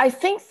 I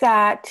think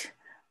that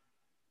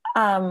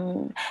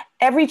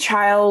every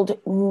child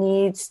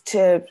needs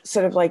to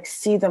sort of like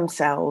see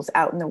themselves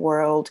out in the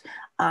world,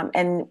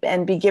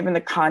 and be given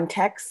the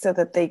context so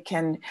that they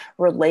can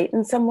relate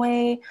in some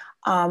way.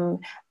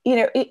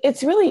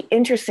 It's really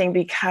interesting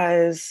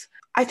because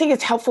I think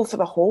it's helpful for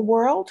the whole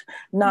world,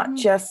 not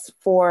just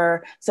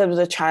for sort of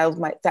the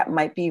child that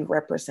might be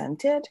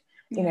represented.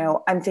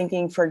 I'm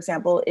thinking, for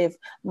example, if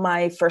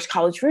my first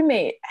college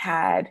roommate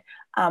had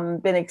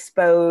been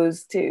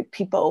exposed to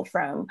people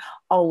from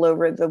all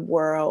over the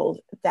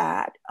world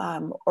that,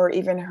 or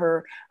even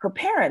her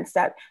parents,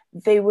 that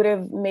they would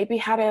have maybe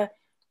had a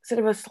sort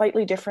of a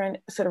slightly different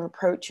sort of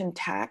approach and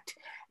tact.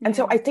 And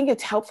so I think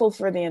it's helpful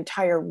for the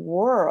entire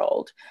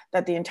world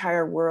that the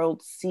entire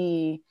world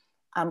see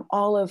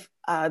all of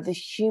the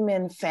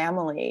human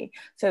family,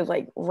 so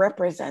like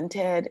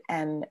represented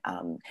and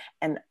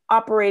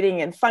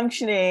operating and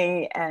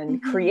functioning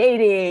and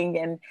creating.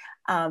 And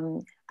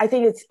I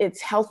think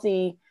it's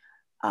healthy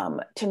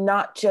to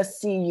not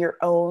just see your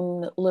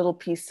own little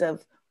piece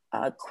of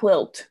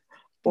quilt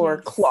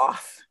or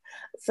cloth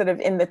sort of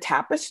in the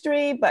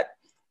tapestry, but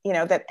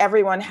that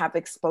everyone have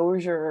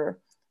exposure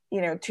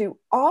to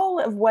all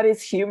of what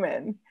is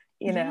human,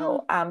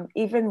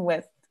 even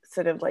with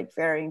sort of like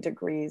varying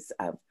degrees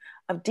of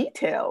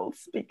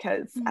details,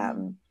 because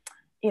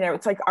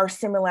it's like our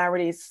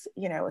similarities,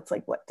 it's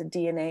like what the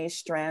DNA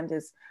strand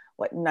is,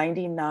 what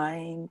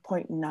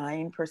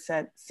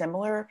 99.9%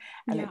 similar,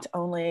 and it's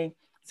only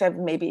so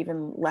maybe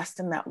even less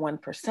than that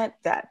 1%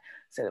 that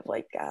sort of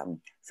like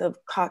sort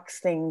of cocks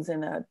things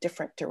in a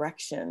different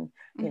direction,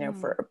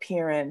 for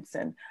appearance.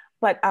 And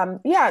but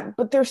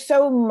there's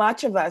so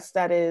much of us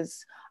that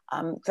is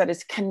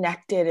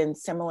connected and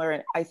similar.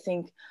 And I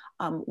think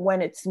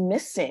when it's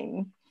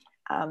missing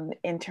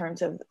in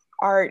terms of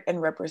art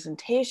and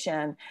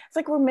representation, it's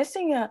like we're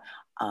missing a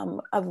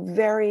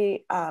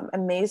very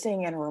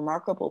amazing and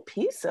remarkable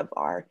piece of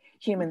our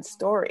human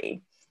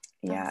story.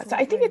 Yeah. Absolutely. So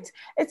I think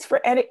it's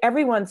for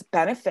everyone's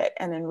benefit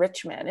and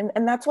enrichment.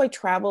 And that's why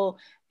travel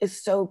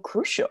is so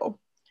crucial.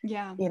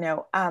 Yeah.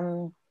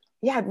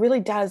 It really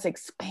does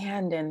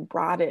expand and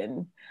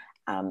broaden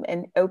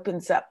and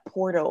opens up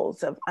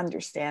portals of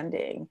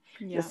understanding.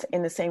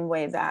 In the same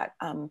way that,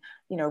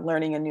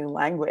 learning a new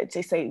language,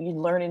 they say you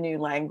learn a new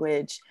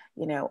language,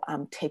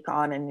 take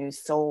on a new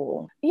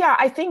soul. Yeah,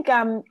 I think,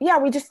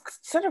 we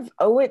just sort of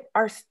owe it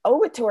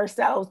to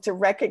ourselves to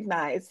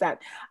recognize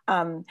that,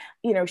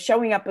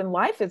 showing up in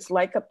life is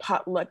like a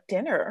potluck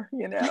dinner,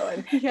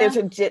 and there's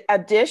a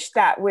dish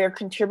that we're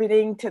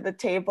contributing to the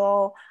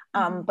table,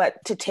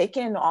 but to take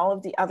in all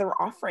of the other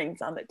offerings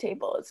on the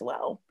table as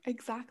well.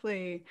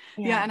 Exactly.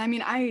 Yeah. And I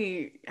mean,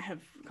 I have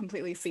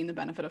completely seen the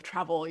benefit of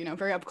travel,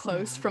 very up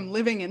close from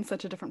living in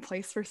such a different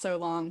place for so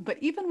long. But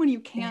even when you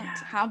can't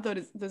have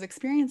those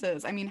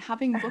experiences, I mean,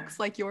 having books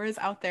like yours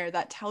out there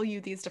that tell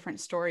you these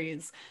different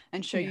stories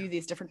and show you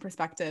these different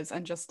perspectives,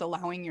 and just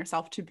allowing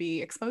yourself to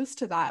be exposed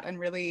to that and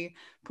really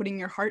putting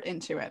your heart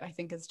into it, I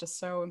think is just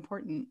so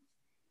important.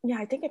 Yeah,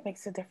 I think it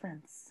makes a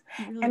difference.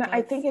 Really and does.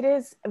 I think it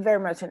is very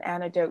much an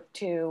antidote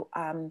to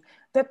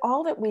that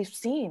all that we've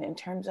seen in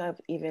terms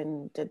of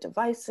even the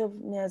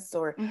divisiveness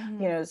or,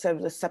 sort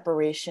of the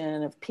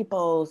separation of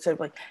people, sort of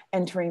like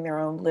entering their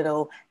own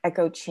little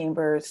echo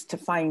chambers to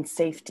find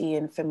safety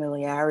and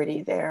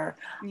familiarity there.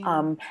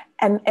 And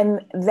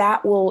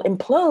that will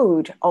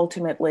implode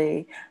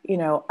ultimately.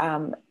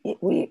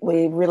 We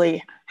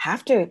really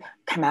have to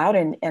come out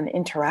and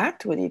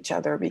interact with each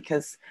other,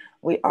 because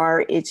we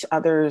are each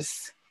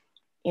other's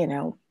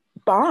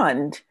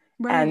bond.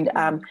 Right.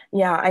 And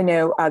I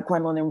know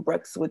Gwendolyn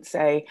Brooks would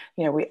say,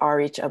 we are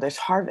each other's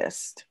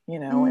harvest, So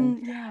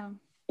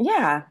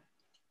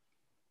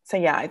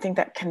I think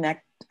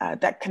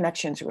that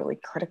connection is really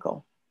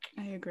critical.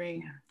 I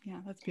agree. Yeah,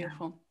 that's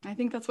beautiful. I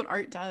think that's what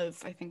art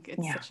does. I think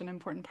it's such an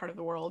important part of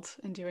the world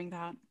in doing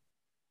that.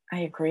 I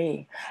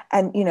agree.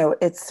 And,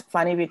 it's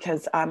funny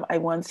because I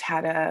once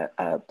had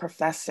a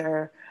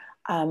professor,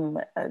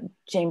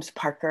 James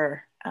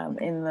Parker,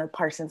 in the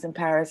Parsons in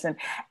Paris,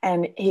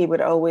 and he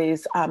would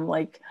always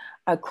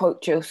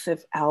quote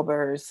Joseph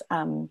Albers,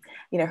 who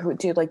would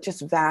do like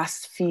just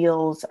vast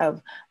fields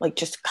of like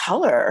just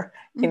color,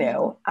 maybe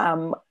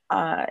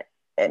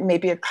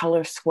a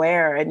color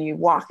square, and you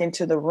walk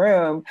into the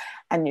room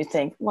and you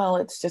think, well,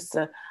 it's just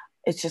a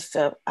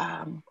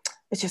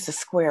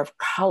square of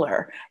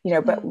color,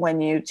 but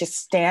when you just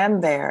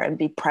stand there and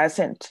be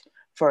present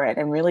for it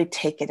and really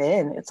take it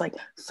in, it's like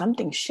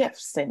something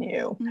shifts in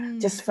you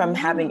just from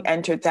having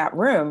entered that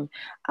room.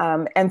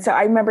 And so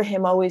I remember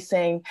him always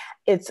saying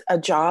it's a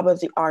job of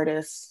the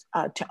artist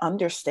to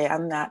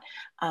understand that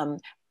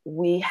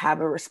we have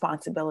a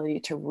responsibility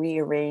to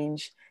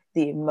rearrange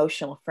the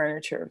emotional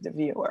furniture of the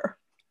viewer.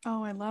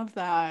 Oh, I love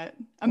that.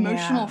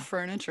 Emotional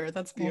furniture.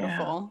 That's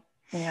beautiful.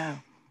 Yeah.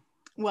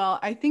 Well,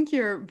 I think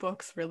your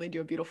books really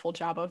do a beautiful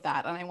job of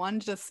that. And I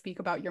wanted to just speak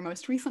about your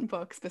most recent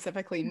book,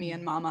 specifically Me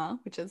and Mama,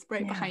 which is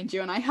right behind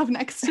you and I have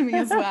next to me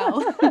as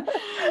well.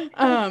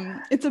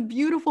 It's a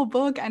beautiful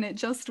book, and it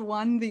just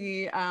won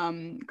the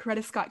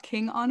Coretta Scott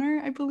King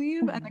honor, I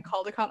believe, and the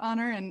Caldecott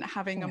honor. And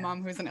having a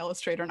mom who's an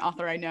illustrator and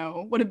author, I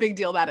know what a big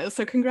deal that is.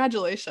 So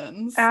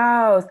congratulations.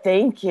 Oh,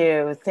 thank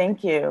you.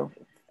 Thank you.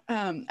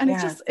 And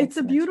it's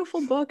a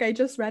beautiful book. I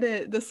just read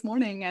it this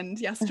morning and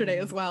yesterday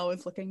as well,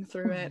 was looking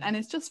through it. And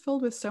it's just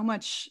filled with so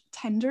much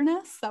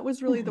tenderness. That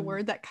was really the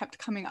word that kept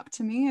coming up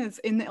to me, is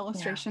in the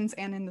illustrations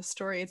and in the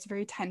story. It's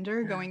very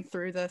tender going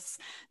through this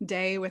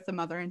day with the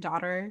mother and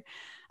daughter.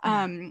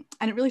 And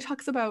it really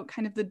talks about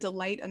kind of the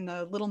delight and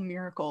the little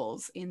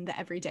miracles in the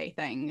everyday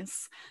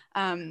things.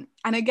 And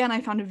again,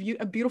 I found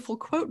a beautiful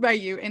quote by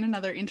you in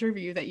another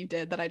interview that you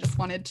did that I just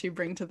wanted to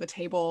bring to the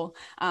table,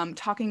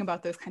 talking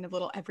about those kind of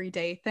little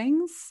everyday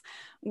things,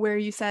 where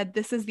you said,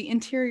 "This is the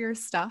interior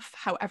stuff,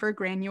 however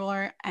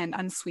granular and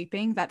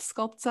unsweeping, that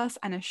sculpts us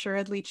and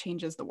assuredly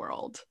changes the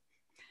world."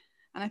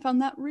 And I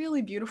found that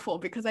really beautiful,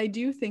 because I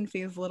do think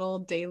these little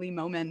daily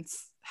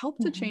moments help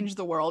to change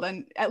the world,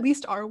 and at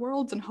least our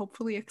worlds, and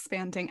hopefully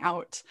expanding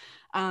out.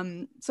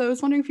 So I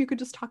was wondering if you could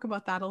just talk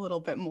about that a little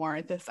bit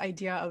more, this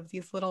idea of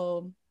these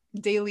little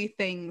daily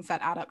things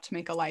that add up to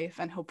make a life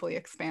and hopefully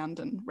expand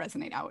and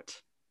resonate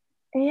out.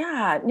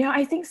 Yeah,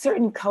 I think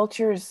certain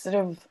cultures sort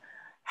of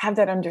have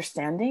that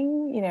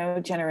understanding,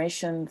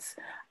 generations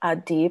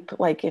deep,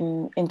 like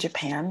in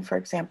Japan, for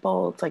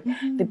example. It's like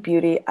the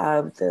beauty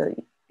of the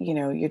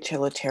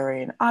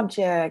utilitarian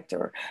object,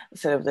 or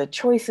sort of the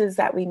choices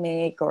that we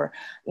make, or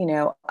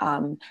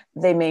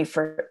they may,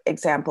 for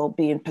example,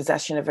 be in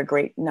possession of a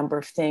great number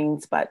of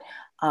things, but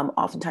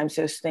oftentimes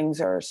those things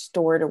are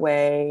stored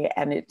away,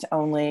 and it's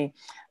only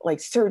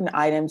like certain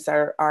items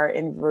that are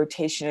in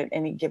rotation at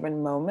any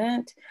given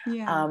moment.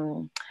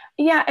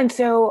 And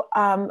so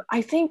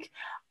I think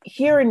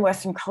here in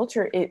Western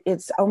culture,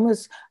 it's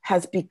almost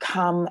has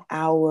become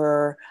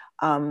our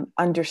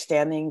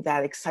understanding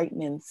that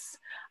excitements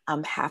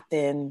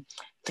happen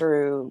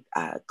through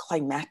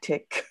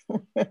climatic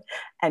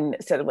and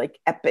sort of like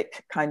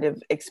epic kind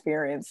of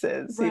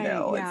experiences.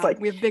 It's like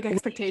we have big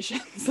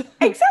expectations.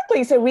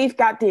 Exactly. So we've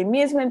got the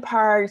amusement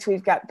parks,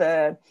 we've got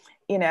the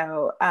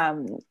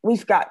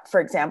we've got,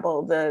 for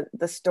example,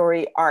 the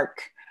story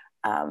arc,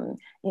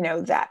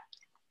 that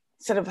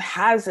sort of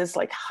has this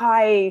like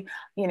high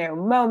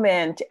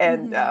moment,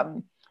 and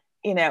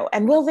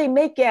and will they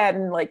make it,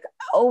 and like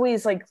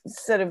always like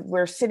sort of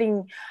we're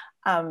sitting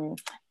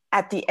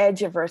at the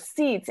edge of our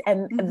seats,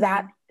 and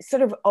that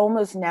sort of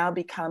almost now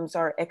becomes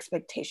our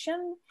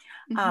expectation.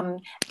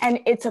 And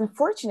it's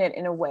unfortunate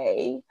in a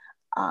way,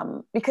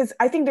 because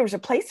I think there's a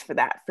place for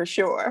that, for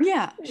sure.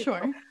 Yeah,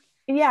 sure.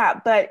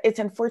 Yeah, but it's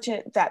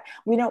unfortunate that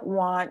we don't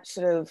want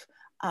sort of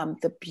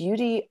the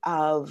beauty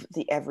of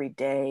the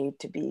everyday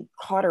to be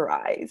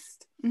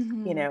cauterized,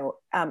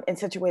 in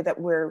such a way that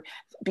we're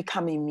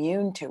becoming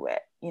immune to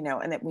it,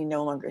 and that we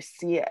no longer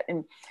see it.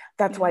 And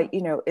that's why,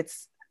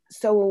 it's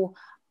so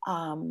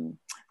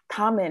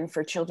common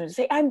for children to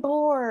say, "I'm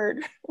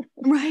bored."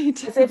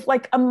 Right. As if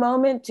like a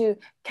moment to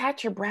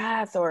catch your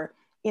breath, or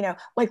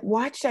like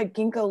watch that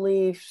ginkgo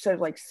leaf sort of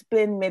like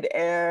spin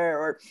midair,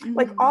 or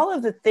like all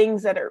of the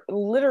things that are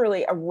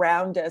literally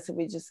around us, if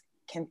we just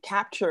can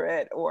capture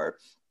it or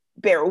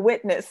bear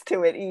witness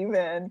to it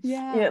even.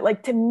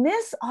 Like to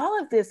miss all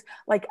of this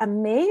like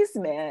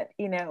amazement,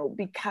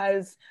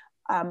 because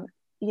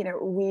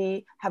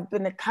we have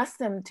been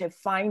accustomed to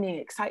finding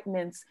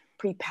excitements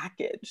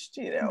prepackaged,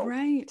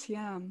 Right,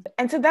 yeah.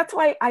 And so that's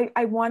why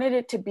I wanted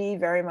it to be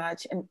very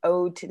much an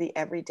ode to the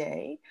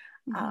everyday.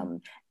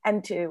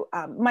 And to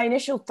my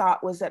initial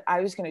thought was that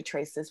I was going to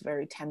trace this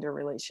very tender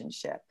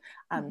relationship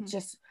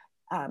just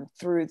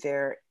through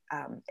their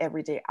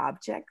everyday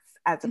objects,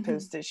 as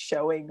opposed to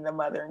showing the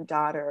mother and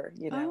daughter,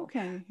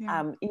 Okay.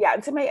 And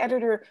so my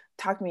editor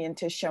talked me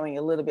into showing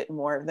a little bit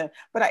more of them,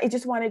 but I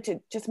just wanted to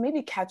just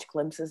maybe catch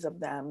glimpses of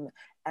them,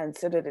 and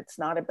so that it's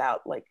not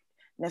about like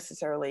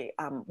necessarily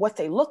what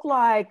they look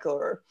like,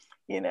 or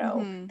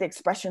the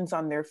expressions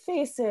on their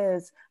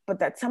faces, but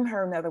that somehow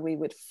or another we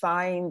would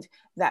find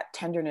that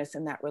tenderness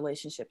in that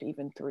relationship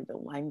even through the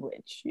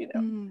language.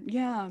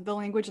 The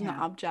language and the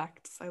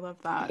objects. I love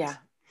that.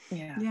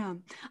 Yeah.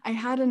 I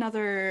had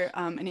another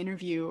an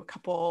interview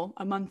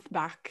a month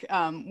back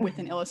with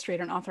an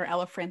illustrator and author,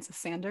 Ella Francis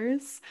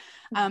Sanders,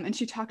 and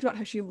she talked about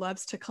how she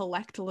loves to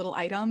collect little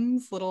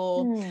items,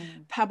 little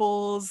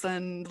pebbles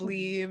and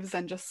leaves,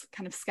 and just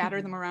kind of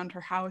scatter them around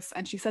her house.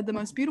 And she said the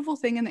most beautiful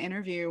thing in the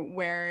interview,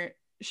 where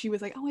she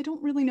was like, "Oh, I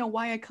don't really know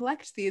why I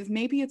collect these.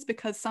 Maybe it's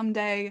because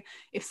someday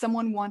if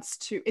someone wants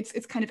to,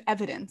 it's kind of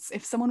evidence.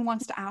 If someone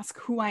wants to ask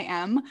who I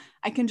am,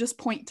 I can just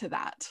point to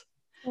that."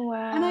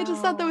 Wow. And I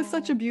just thought that was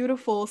such a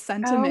beautiful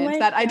sentiment,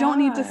 that I don't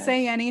need to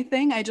say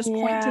anything. I just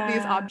point to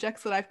these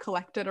objects that I've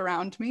collected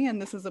around me,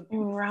 and this is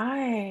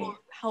will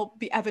help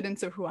be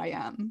evidence of who I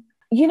am.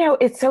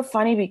 It's so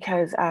funny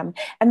because,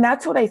 and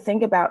that's what I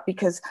think about,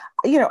 because,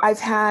 I've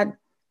had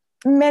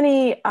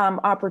many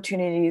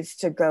opportunities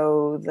to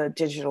go the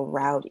digital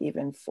route,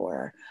 even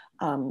for,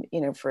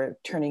 for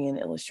turning in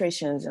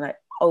illustrations. And I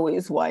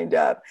always wind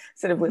up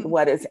sort of with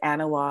what is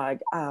analog.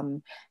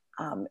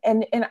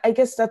 And I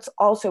guess that's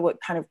also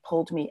what kind of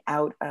pulled me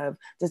out of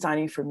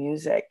designing for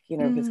music,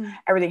 because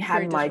everything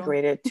had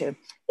migrated to,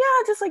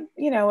 just like,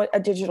 a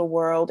digital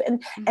world.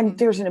 And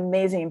there's an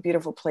amazing and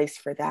beautiful place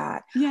for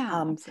that.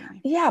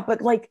 Absolutely.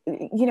 But like,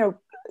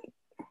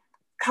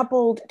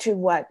 coupled to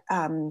what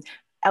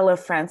Ella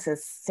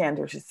Francis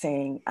Sanders is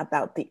saying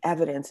about the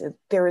evidence.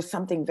 There is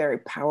something very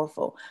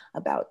powerful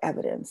about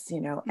evidence,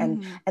 you know,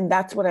 and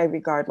that's what I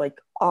regard like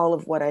all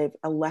of what I've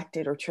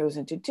elected or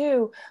chosen to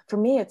do. For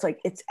me, it's like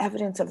it's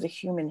evidence of the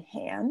human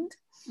hand,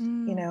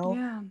 you know.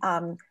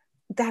 Yeah.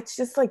 That's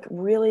just like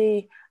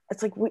really,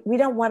 it's like we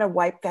don't want to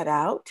wipe that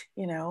out,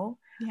 you know.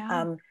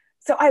 Yeah.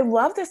 So I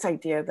love this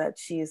idea that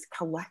she's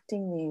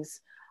collecting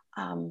these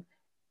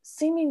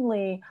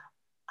seemingly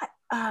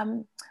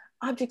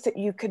objects that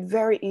you could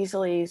very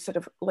easily sort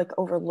of like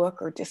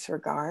overlook or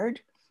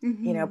disregard,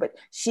 you know, but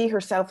she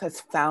herself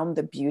has found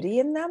the beauty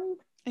in them.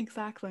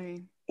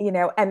 Exactly. You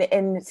know, and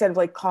instead of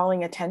like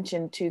calling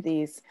attention to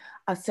these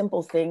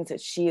simple things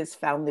that she has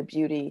found the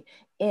beauty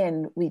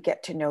in, we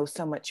get to know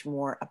so much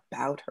more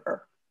about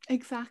her.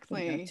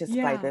 Exactly. You know, just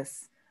by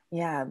this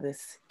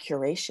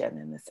curation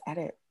and this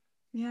edit.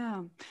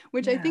 Yeah,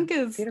 which I think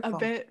is beautiful. A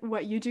bit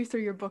what you do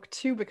through your book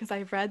too, because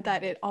I've read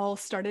that it all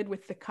started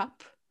with the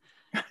cup.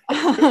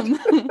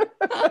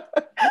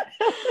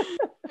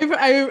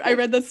 I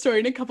read that story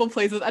in a couple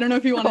places. I don't know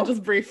if you want to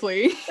just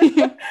briefly.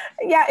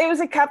 Yeah, it was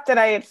a cup that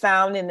I had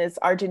found in this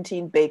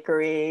Argentine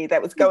bakery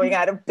that was going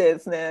out of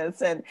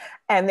business, and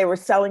they were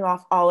selling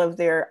off all of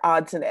their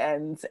odds and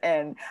ends,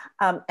 and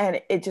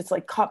it just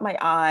like caught my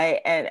eye,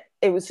 and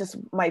it was just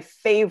my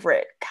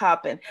favorite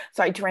cup, and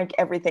so I drank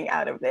everything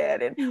out of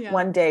it. And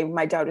one day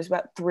my daughter's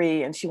about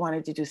 3 and she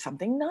wanted to do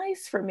something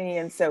nice for me,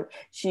 and so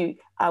she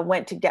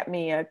went to get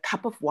me a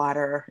cup of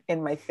water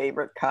in my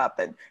favorite cup,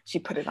 and she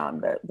put it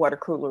on the water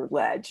cooler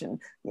ledge and,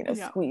 you know,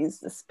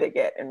 squeezed the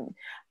spigot, and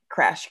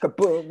crash,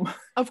 kaboom.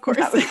 Of course.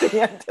 That was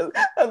the end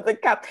of the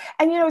cup.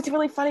 And, you know, it's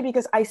really funny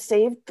because I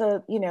saved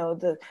the, you know,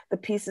 the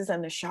pieces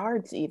and the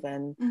shards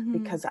even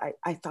because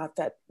I thought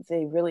that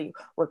they really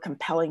were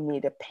compelling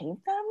me to paint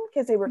them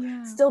because they were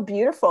still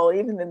beautiful,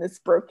 even in this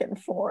broken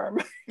form.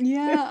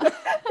 Yeah.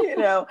 You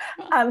know,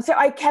 so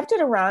I kept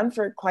it around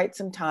for quite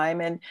some time.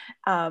 And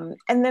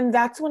then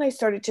that's when I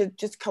started to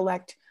just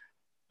collect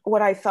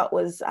what I felt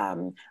was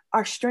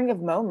our string of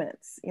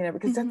moments, you know,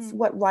 because that's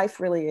what life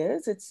really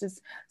is. It's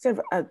just sort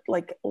of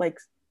like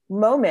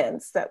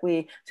moments that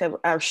we sort of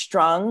are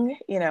strung,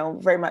 you know,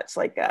 very much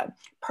like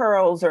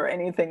pearls or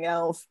anything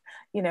else,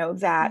 you know,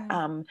 that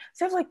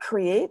sort of like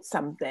create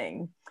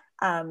something.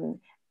 And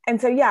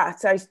so,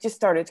 so I just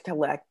started to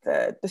collect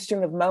the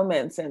string of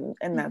moments, and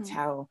that's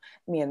how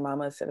Me and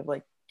Mama sort of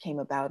like came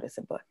about as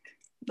a book.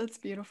 That's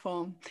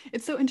beautiful.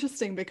 It's so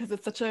interesting because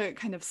it's such a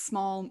kind of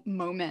small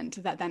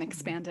moment that then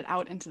expanded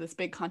out into this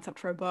big concept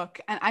for a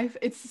book. And I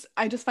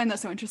just find that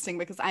so interesting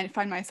because I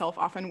find myself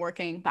often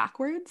working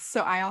backwards.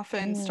 So I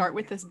often start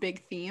with this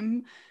big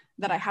theme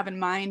that I have in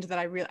mind that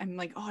I'm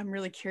like, oh, I'm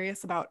really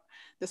curious about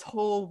this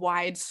whole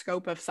wide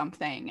scope of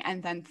something.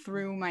 And then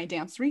through my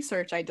dance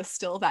research, I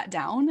distill that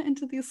down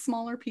into these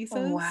smaller pieces.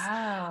 Oh,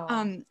 wow.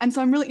 And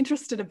so I'm really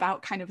interested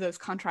about kind of those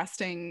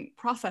contrasting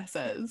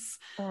processes.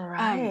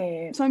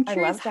 Right. So I'm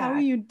curious how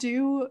you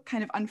do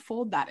kind of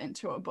unfold that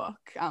into a book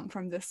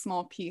from this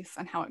small piece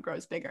and how it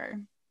grows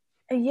bigger.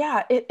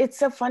 Yeah, it's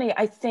so funny.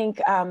 I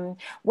think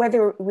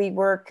whether we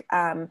work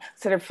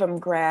sort of from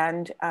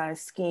grand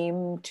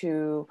scheme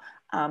to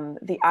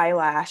the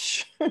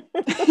eyelash.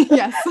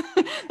 Yes,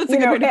 that's a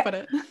good way to put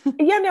it.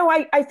 Yeah, no,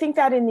 I think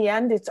that in the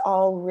end, it's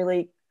all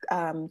really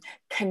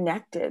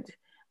connected.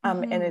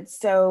 And it's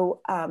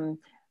so,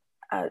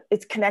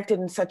 it's connected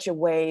in such a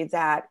way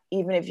that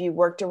even if you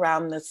worked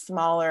around the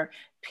smaller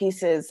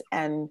pieces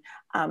and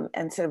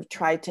sort of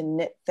tried to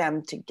knit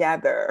them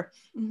together,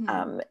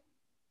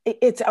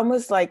 it's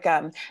almost like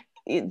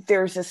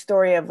there's a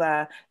story of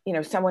you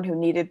know, someone who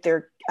needed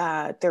their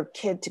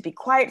kid to be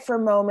quiet for a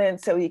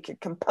moment so he could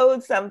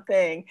compose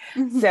something.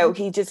 So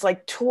he just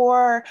like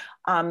tore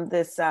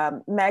this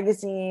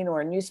magazine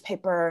or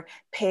newspaper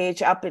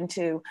page up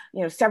into,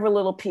 you know, several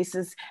little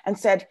pieces and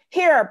said,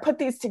 "Here, put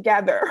these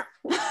together."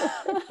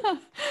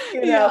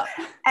 You know,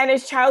 and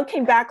his child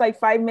came back like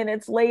 5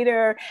 minutes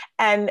later,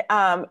 and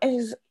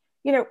he's,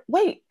 you know,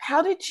 "Wait,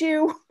 how did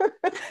you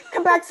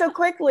come back so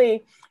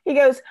quickly?" He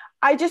goes,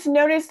 "I just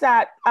noticed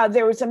that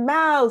there was a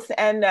mouth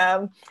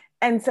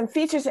and some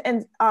features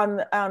on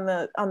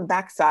the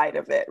back side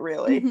of it,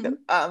 really."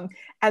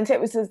 And so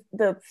it was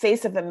the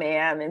face of a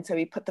man, and so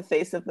he put the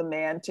face of the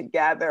man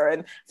together,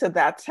 and so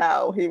that's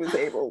how he was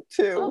able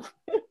to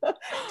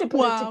to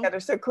put it together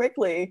so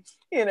quickly,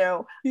 you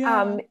know.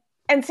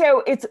 And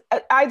so it's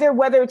either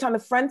whether it's on the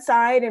front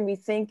side and we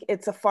think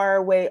it's a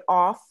far way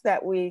off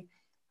that we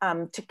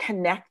to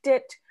connect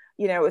it,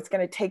 you know, it's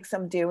going to take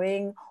some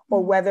doing,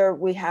 or whether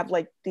we have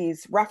like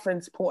these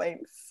reference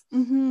points,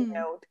 you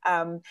know,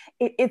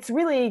 it's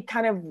really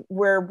kind of,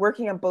 we're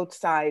working on both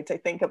sides, I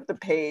think, of the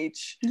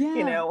page,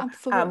 you know,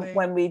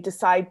 when we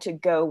decide to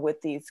go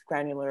with these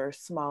granular,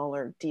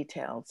 smaller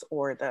details,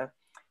 or the,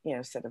 you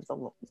know, sort of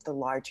the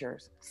larger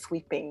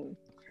sweeping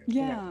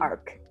you know,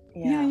 arc.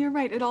 Yeah, you're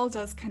right. It all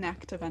does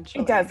connect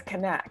eventually. It does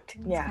connect.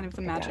 It's kind of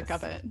the magic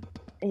of it.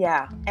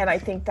 Yeah. And I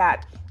think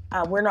that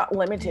we're not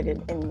limited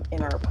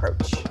in our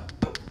approach.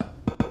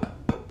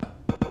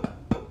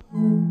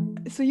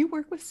 So you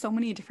work with so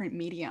many different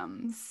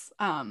mediums.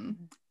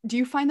 Do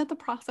you find that the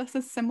process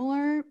is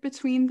similar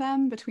between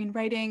them, between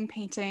writing,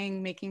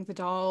 painting, making the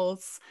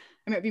dolls?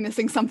 I might be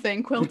missing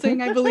something,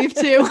 quilting, I believe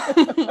too.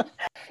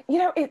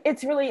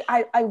 It's really,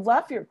 I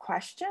love your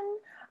question,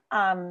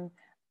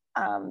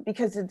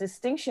 because the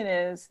distinction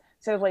is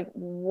sort of like,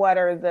 what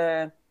are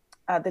the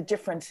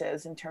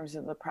differences in terms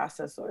of the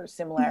process or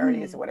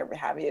similarities or whatever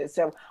have you.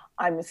 So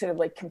I'm sort of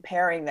like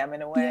comparing them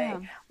in a way,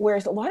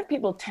 whereas a lot of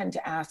people tend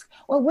to ask,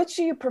 well, which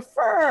do you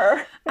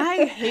prefer?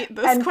 I hate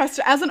this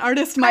question. As an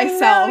artist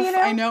myself,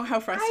 I know how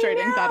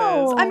frustrating that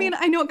is. I mean,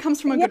 I know it comes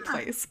from a good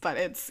place, but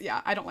it's,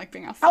 I don't like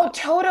being asked that.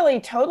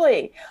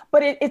 Totally.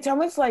 But it's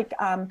almost like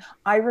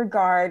I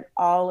regard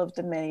all of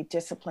the many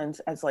disciplines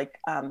as like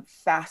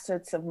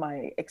facets of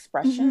my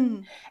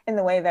expression, in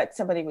the way that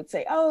somebody would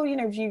say, oh,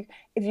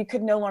 if you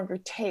could no longer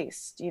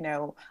taste,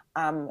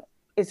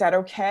 is that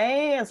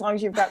okay? As long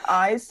as you've got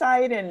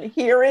eyesight and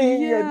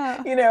hearing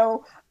and,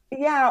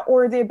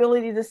 or the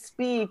ability to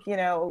speak,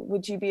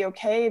 would you be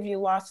okay if you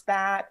lost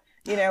that,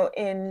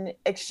 in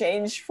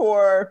exchange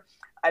for,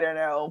 I don't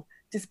know,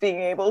 just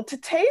being able to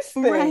taste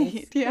things,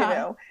 right,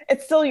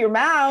 it's still your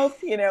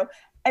mouth,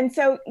 And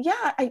so,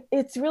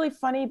 it's really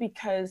funny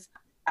because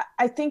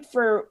I think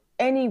for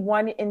any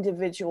one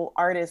individual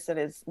artist that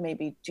is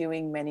maybe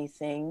doing many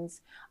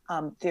things,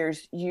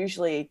 there's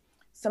usually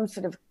some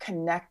sort of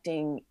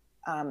connecting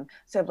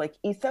sort of like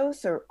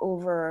ethos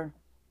or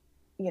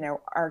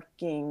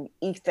arcing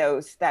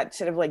ethos that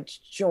sort of like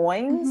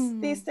joins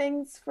these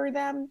things for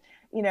them.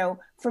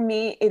 For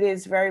me, it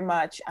is very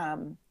much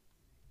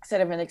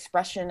sort of an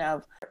expression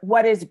of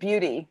what is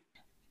beauty,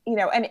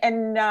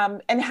 and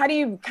how do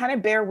you kind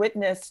of bear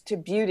witness to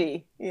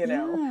beauty,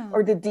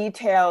 or the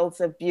details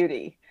of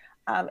beauty.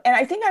 And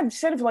I think I'm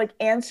sort of like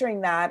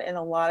answering that in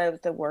a lot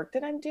of the work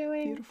that I'm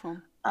doing.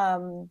 Beautiful.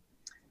 So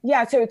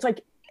it's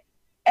like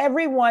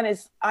everyone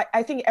is,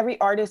 I think every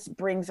artist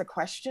brings a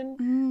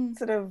question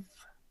sort of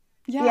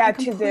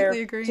to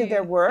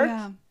their work.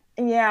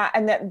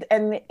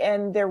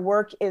 And their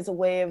work is a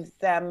way of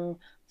them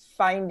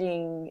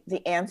finding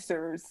the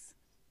answers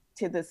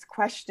to this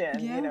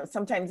question.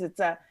 Sometimes it's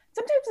a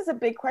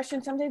big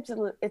question, sometimes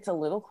it's a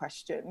little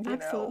question.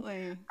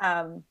 Absolutely.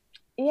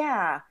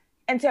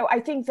 And so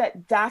I think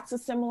that that's a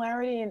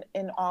similarity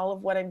in all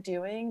of what I'm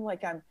doing.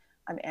 Like I'm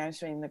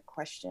answering the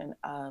question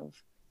of,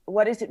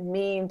 what does it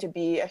mean to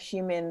be a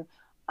human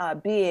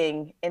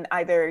being in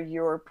either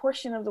your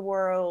portion of the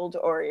world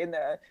or in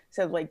the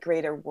sort of like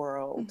greater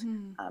world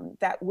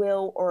that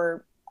will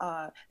or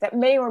that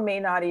may or may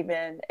not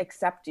even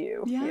accept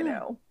you,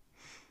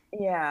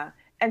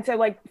 And so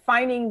like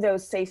finding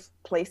those safe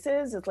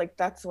places, it's like,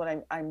 that's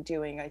what I'm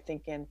doing, I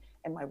think, in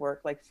my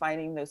work, like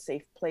finding those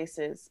safe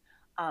places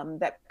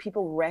that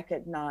people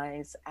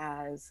recognize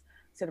as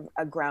sort of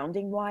a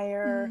grounding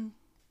wire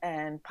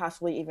and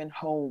possibly even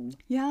home.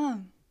 Yeah.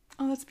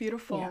 Oh, that's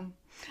beautiful. Yeah.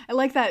 I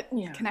like that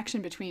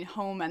connection between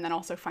home and then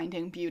also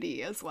finding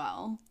beauty as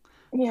well.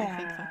 Yeah. I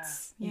think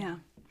that's,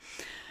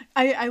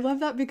 I love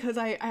that because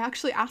I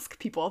actually ask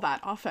people that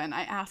often.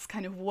 I ask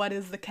kind of what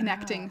is the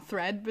connecting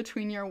thread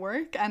between your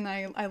work, and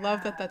I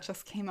love that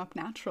just came up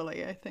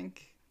naturally. I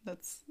think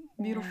that's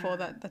beautiful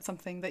that that's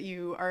something that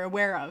you are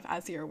aware of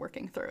as you're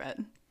working through it.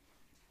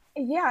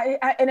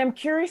 Yeah, and I'm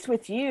curious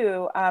with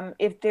you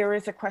if there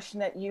is a question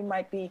that you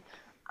might be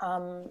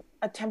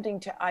attempting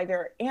to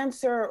either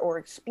answer or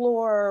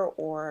explore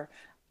or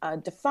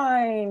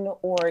define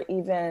or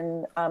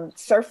even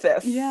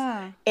surface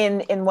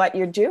in what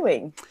you're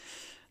doing.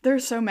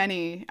 There's so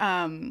many.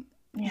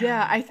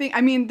 I think,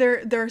 I mean,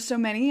 there are so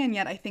many, and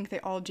yet I think they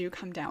all do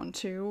come down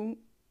to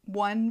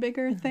one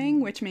bigger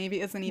thing, which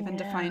maybe isn't even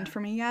defined for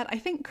me yet. I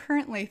think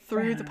currently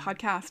through the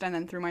podcast and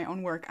then through my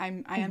own work,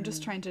 I am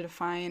just trying to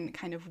define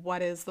kind of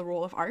what is the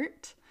role of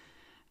art.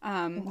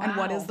 And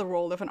what is the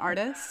role of an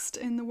artist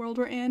in the world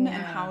we're in,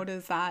 and how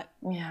does that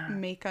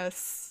make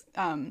us,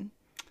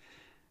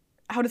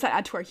 how does that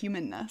add to our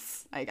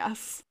humanness, I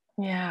guess?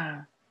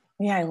 Yeah,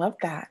 I love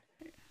that.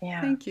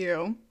 Yeah. Thank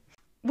you.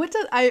 What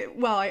does I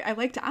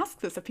like to ask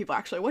this of people,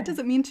 actually. What does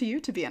it mean to you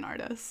to be an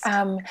artist?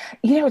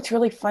 It's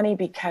really funny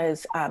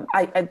because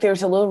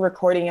there's a little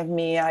recording of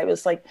me. I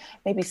was like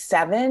maybe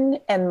 7,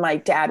 and my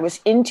dad was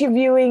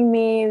interviewing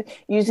me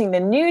using the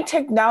new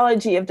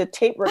technology of the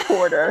tape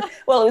recorder.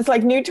 Well, it was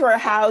like new to our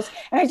house.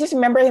 And I just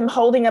remember him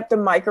holding up the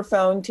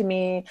microphone to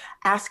me,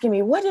 asking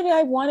me, what did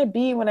I want to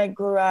be when I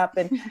grew up?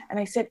 And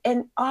I said,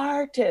 an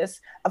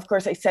artist. Of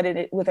course, I said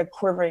it with a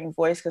quivering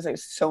voice because I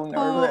was so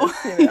nervous,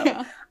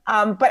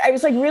 But I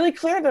was like really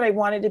clear that I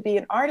wanted to be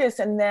an artist.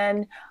 And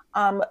then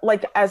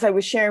like, as I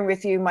was sharing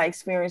with you my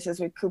experiences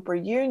with Cooper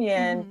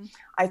Union,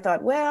 I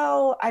thought,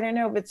 well, I don't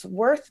know if it's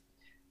worth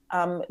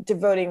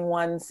devoting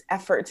one's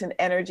efforts and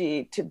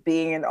energy to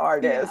being an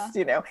artist,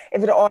 if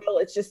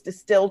it's just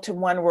distilled to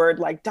one word,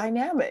 like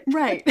dynamic.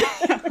 Right.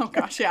 Oh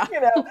gosh. Yeah.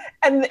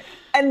 And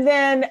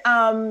then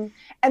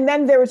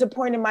there was a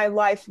point in my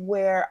life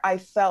where I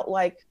felt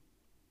like,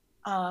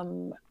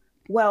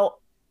 well,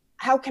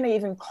 how can I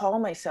even call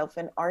myself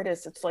an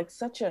artist? It's like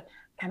such a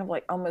kind of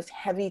like almost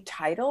heavy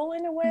title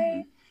in a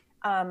way,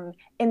 Mm-hmm.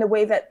 in the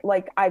way that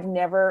like I've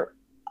never,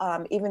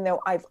 even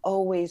though I've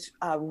always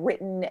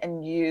written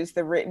and used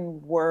the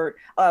written word,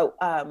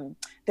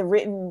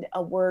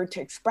 word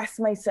to express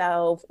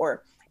myself,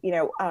 or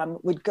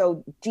would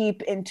go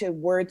deep into Yeah.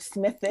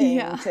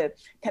 wordsmithing to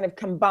kind of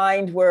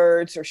combine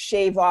words or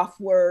shave off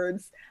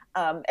words,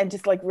 and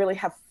just like really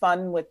have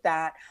fun with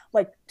that.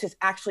 Like to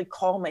actually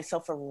call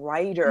myself a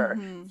writer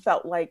Mm-hmm.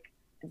 felt like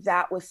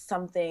that was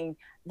something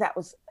that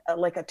was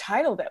like a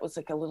title that was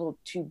like a little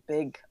too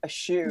big a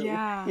shoe,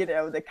 Yeah.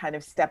 to kind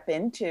of step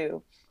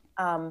into.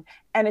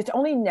 And it's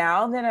only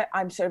now that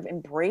I'm sort of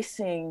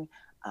embracing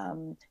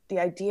the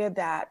idea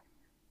that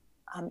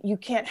you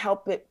can't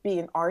help but be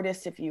an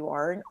artist if you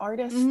are an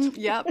artist. Mm-hmm.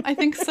 Yep, I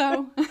think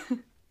so.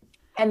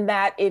 And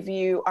that if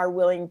you are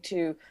willing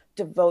to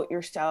devote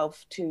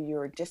yourself to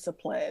your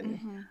discipline,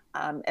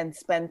 Mm-hmm. and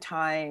spend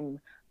time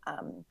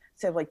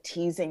sort of like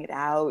teasing it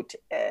out,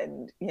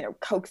 and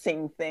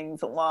coaxing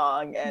things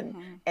along, and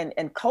Mm-hmm.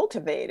 and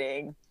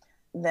cultivating,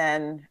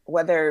 then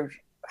whether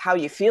how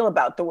you feel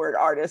about the word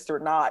artist or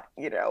not,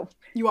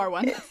 You are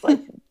one. it's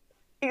like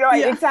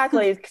Yeah.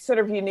 exactly, it sort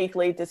of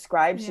uniquely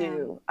describes Yeah.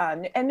 you,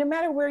 and no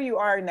matter where you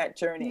are in that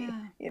journey,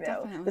 Yeah,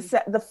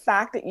 definitely. the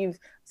fact that you've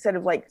sort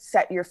of like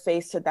set your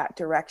face to that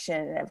direction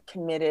and have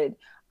committed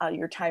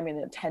your time and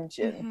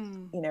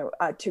attention,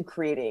 Mm-hmm. to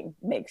creating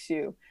makes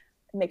you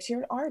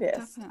an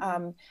artist.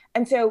 Definitely.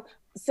 And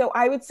so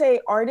I would say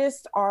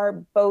artists are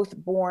both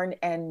born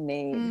and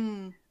made.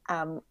 Mm.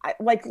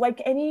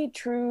 Like any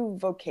true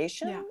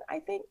vocation, Yeah. I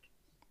think.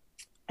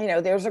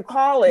 There's a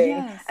calling,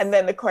 Yes. and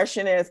then the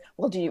question is,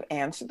 well, do you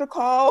answer the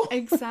call?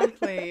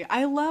 Exactly.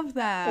 I love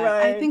that.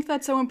 I Right. think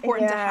that's so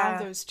important to have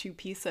Yeah. those two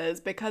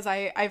pieces, because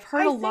I've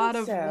heard I a think lot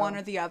of one so.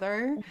 or the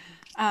other.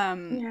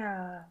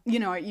 Yeah.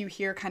 You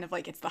hear kind of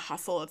like it's the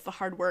hustle, it's the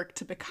hard work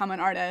to become an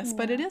artist,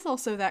 but it Yeah. is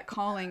also that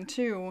calling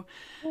too.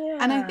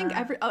 And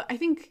Yeah. I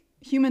think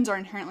humans are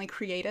inherently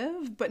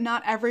creative, but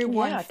not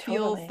everyone Yeah,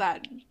 feels totally.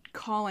 that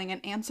calling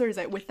and answers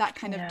it with that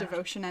kind of Yeah.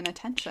 devotion and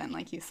attention,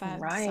 like you said.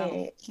 So,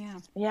 Right. yeah.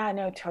 Yeah,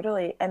 no,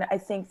 totally. And I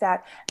think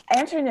that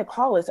answering a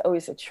call is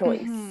always a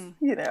choice,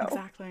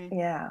 Exactly.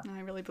 Yeah.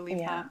 I really believe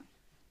Yeah. that.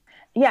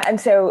 Yeah. And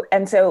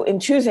so in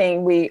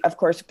choosing, we of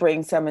course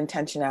bring some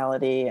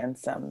intentionality and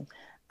some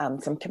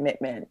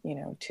commitment,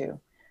 to,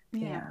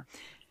 Yeah. yeah,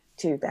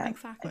 to that.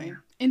 Exactly. Yeah.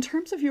 In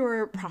terms of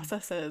your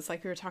processes,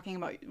 like we were talking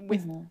about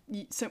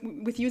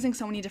Mm-hmm. with using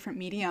so many different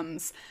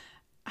mediums,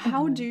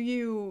 how Mm-hmm. do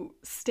you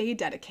stay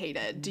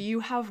dedicated? Do you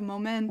have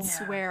moments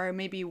Yeah. where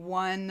maybe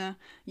one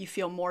you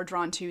feel more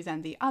drawn to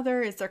than the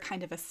other? Is there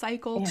kind of a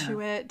cycle Yeah.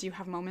 to it? Do you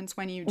have moments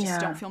when you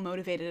just don't Yeah. feel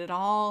motivated at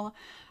all?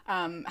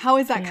 How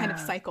is that kind of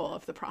Yeah. cycle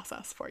of the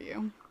process for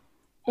you?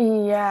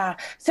 Yeah.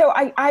 So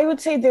I would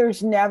say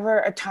there's never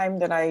a time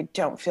that I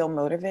don't feel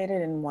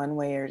motivated in one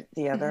way or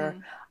the other.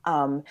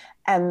 Mm-hmm.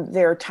 And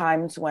there are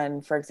times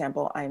when, for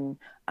example, I'm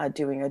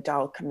doing a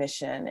doll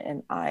commission,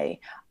 and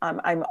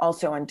I'm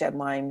also on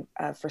deadline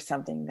for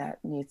something that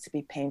needs to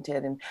be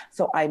painted. And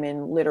so I'm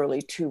in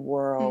literally two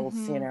worlds,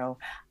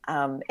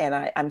 Mm-hmm.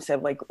 and I'm sort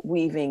of like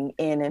weaving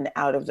in and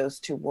out of those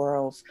two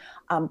worlds.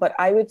 But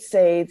I would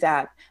say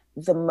that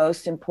the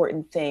most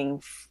important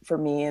thing for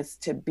me is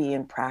to be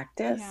in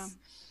practice. Yeah.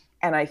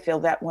 And I feel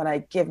that when I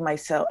give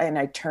myself and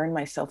I turn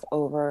myself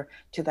over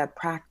to that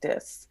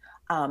practice,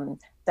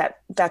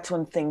 that's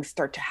when things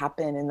start to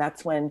happen, and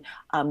that's when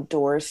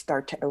doors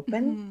start to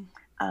open.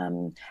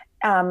 Mm-hmm.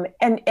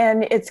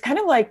 And it's kind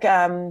of like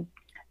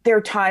there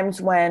are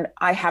times when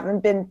I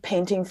haven't been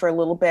painting for a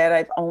little bit.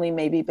 I've only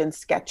maybe been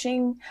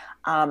sketching,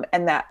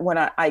 and that when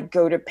I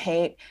go to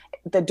paint,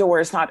 the door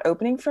is not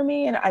opening for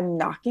me, and I'm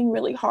knocking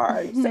really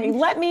hard, saying,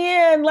 let me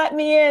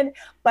in.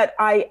 But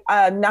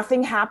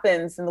nothing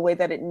happens in the way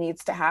that it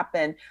needs to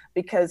happen,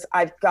 because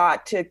I've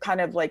got to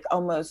kind of like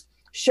almost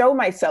show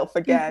myself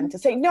again to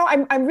say, no,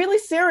 I'm really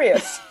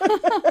serious.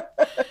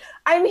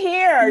 I'm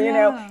here,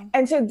 Yeah.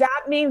 And so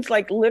that means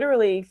like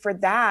literally for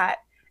that,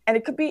 and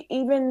it could be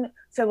even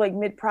so like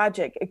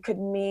mid-project, it could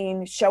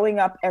mean showing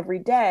up every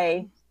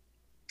day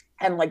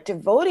and like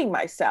devoting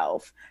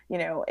myself,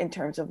 in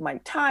terms of my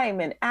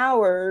time and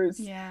hours.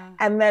 Yeah.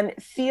 And then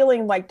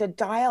feeling like the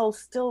dial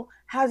still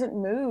hasn't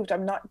moved.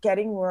 I'm not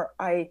getting where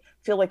I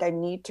feel like I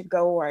need to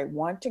go or I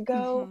want to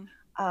go,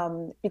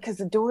 because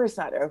the door is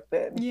not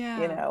open,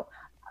 Yeah.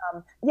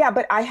 Yeah,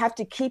 but I have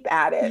to keep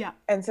at it. Yeah.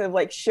 And so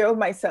like show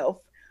myself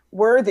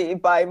worthy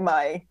by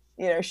my,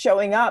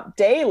 showing up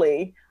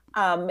daily,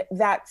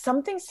 that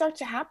something starts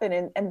to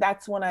happen. And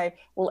that's when I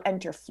will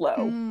enter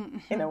flow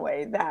in a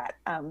way that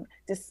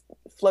this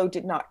flow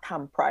did not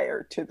come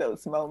prior to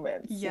those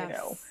moments,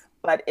 Yes.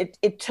 But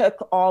it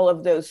took all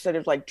of those sort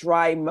of like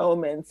dry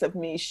moments of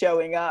me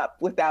showing up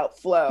without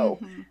flow,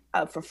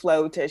 for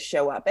flow to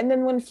show up. And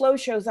then when flow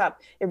shows up,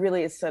 it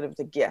really is sort of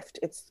the gift.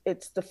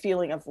 It's the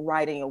feeling of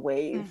riding a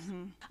wave.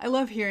 I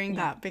love hearing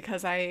that,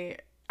 because I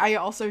I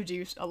also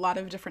do a lot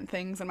of different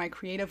things in my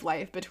creative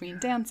life between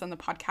dance and the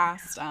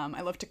podcast.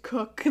 I love to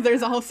cook.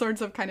 There's all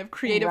sorts of kind of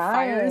creative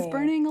fires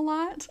burning a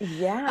lot.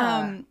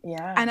 Yeah.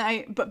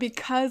 But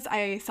because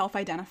I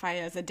self-identify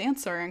as a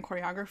dancer and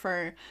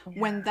choreographer,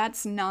 when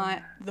that's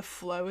not the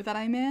flow that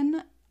I'm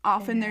in,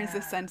 often there's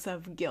a sense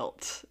of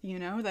guilt,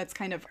 that's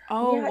kind of,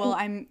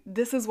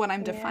 this is what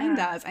I'm defined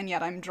as, and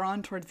yet I'm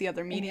drawn towards the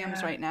other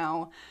mediums right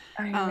now.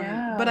 I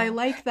know. But I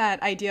like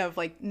that idea of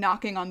like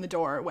knocking on the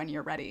door when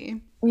you're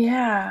ready.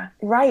 Yeah,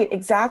 right,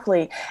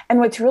 exactly. And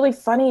what's really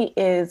funny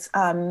is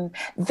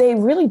they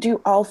really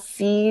do all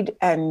feed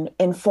and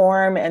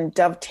inform and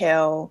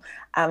dovetail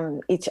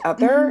each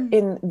other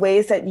in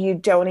ways that you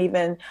don't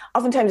even,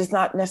 oftentimes it's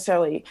not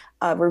necessarily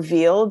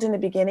revealed in the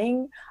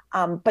beginning,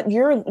 but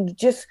you're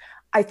just,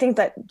 I think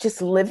that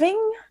just living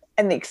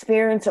and the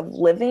experience of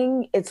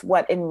living is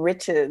what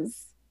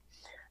enriches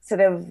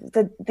sort of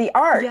the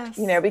art,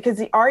 because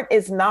the art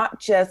is not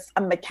just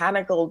a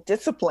mechanical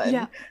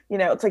discipline.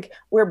 It's like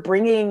we're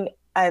bringing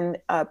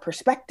a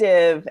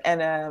perspective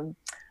and a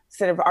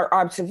sort of our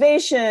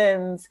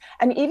observations,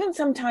 and even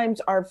sometimes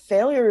our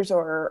failures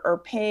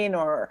or pain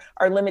or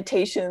our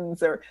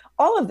limitations, or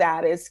all of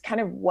that is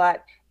kind of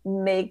what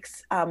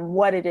makes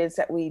what it is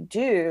that we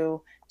do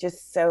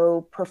just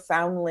so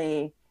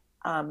profoundly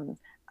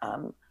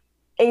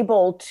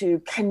able to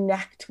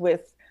connect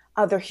with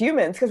other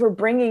humans, because we're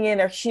bringing in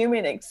a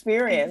human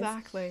experience.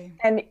 Exactly.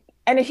 And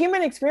a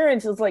human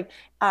experience is like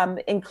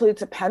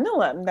includes a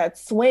pendulum that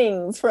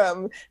swings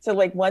from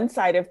like one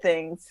side of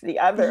things to the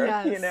other.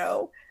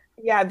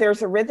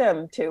 There's a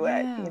rhythm to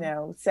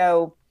it.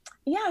 So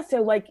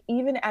like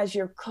even as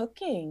you're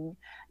cooking,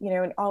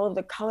 and all of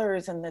the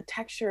colors and the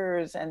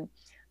textures and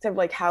sort of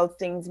like how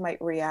things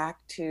might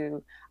react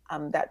to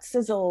that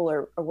sizzle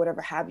or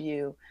whatever have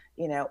you,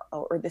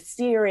 or the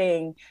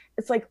searing.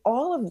 It's like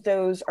all of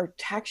those are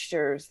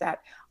textures that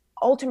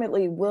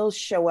ultimately will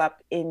show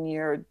up in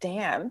your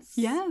dance.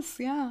 Yes,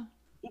 yeah.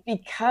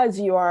 Because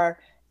you are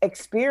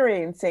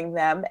experiencing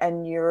them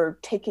and you're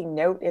taking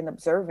note and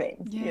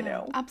observing,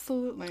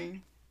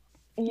 Absolutely.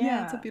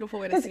 Yeah, it's a beautiful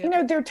way to see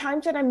it. There are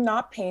times that I'm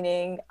not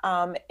painting,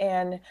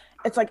 and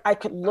it's like I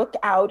could look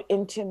out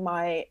into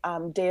my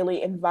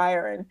daily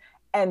environment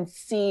and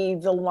see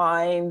the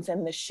lines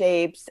and the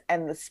shapes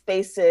and the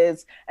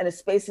spaces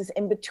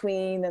in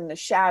between and the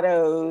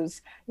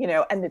shadows,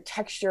 and the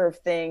texture of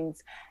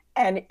things.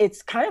 And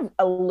it's kind of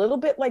a little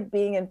bit like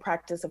being in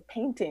practice of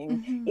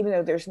painting, even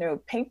though there's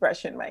no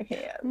paintbrush in my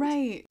hand.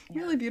 Right.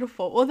 Really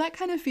beautiful. Well, that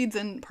kind of feeds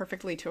in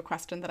perfectly to a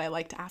question that I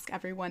like to ask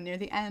everyone near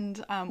the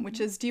end, which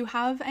is, do you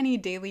have any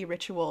daily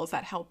rituals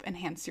that help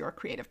enhance your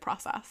creative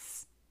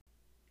process?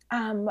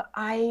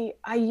 I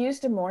use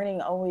the morning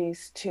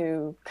always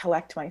to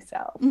collect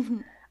myself.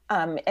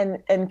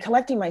 And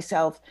collecting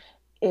myself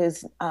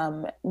is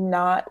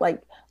not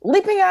like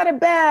leaping out of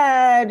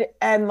bed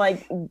and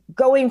like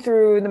going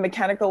through the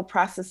mechanical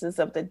processes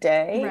of the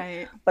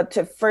day, but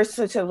to first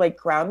sort of like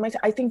ground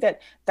myself. I think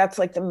that that's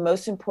like the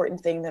most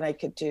important thing that I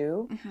could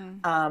do.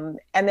 And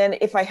then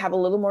if I have a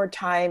little more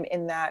time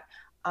in that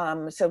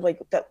sort of like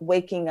that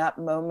waking up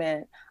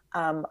moment,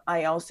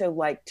 I also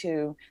like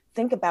to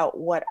think about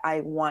what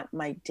I want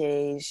my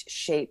day's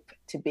shape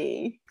to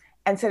be.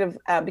 And sort of,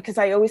 because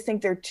I always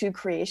think there are two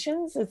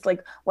creations. It's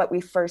like what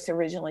we first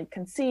originally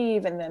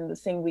conceive and then the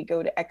thing we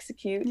go to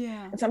execute.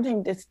 And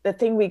sometimes the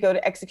thing we go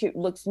to execute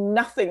looks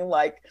nothing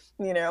like,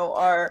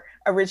 our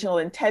original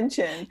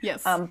intention.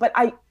 But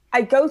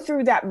I go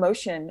through that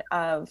motion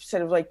of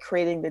sort of like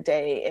creating the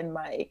day in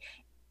my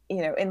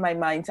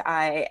mind's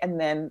eye, and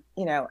then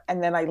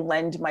I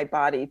lend my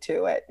body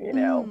to it,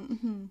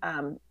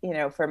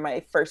 for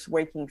my first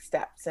waking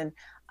steps. And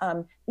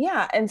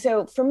and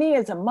so for me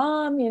as a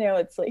mom,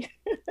 it's like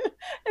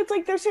it's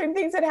like there's certain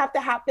things that have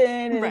to happen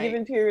in a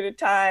given period of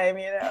time,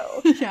 and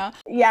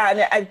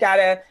I've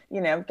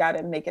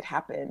gotta make it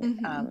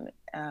happen.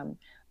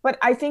 But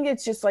I think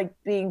it's just like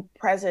being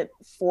present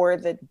for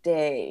the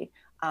day.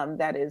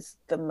 That is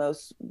the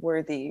most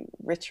worthy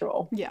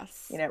ritual.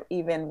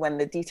 Even when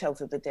the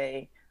details of the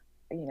day,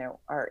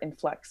 are in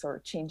flux or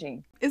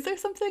changing. Is there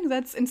something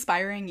that's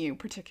inspiring you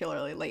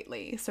particularly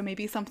lately? So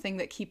maybe something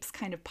that keeps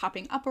kind of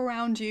popping up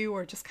around you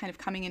or just kind of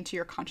coming into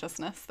your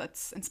consciousness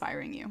that's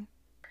inspiring you?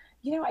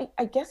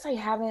 I guess I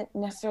haven't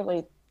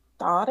necessarily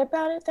thought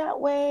about it that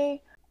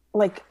way,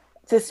 like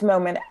this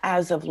moment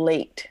as of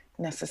late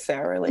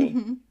necessarily.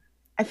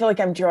 I feel like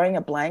I'm drawing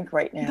a blank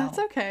right now. That's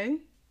okay.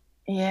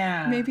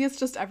 Yeah. Maybe it's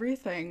just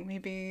everything.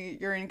 Maybe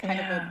you're in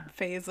kind of a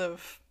phase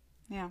of,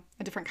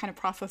 a different kind of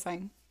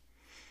processing.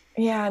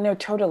 Yeah, no,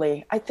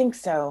 totally. I think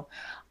so.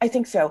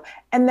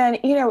 And then,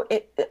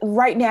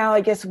 right now,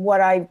 I guess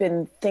what I've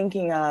been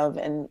thinking of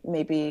and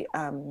maybe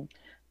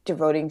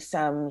devoting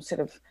some sort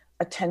of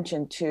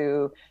attention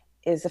to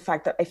is the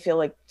fact that I feel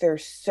like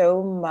there's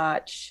so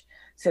much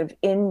sort of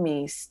in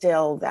me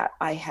still that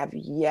I have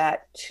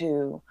yet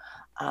to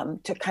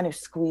kind of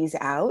squeeze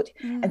out.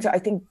 And so I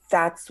think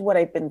that's what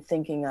I've been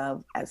thinking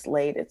of as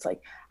late. It's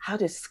like how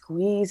to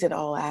squeeze it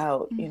all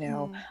out,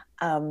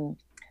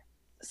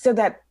 so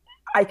that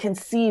I can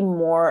see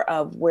more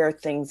of where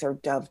things are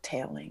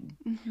dovetailing.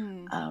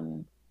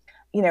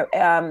 You know,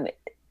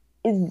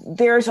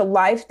 there's a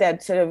life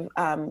that sort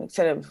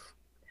of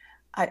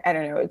I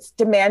don't know, it's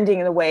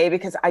demanding in a way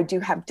because I do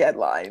have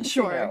deadlines.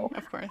 Sure, you know?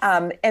 Of course.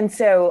 And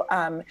so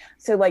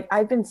like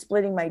I've been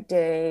splitting my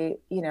day,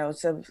 you know,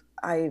 so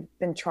I've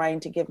been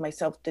trying to give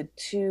myself the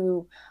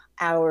 2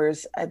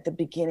 hours at the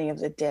beginning of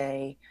the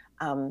day,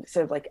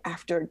 sort of like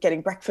after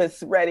getting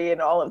breakfast ready and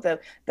all of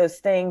those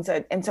things.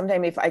 And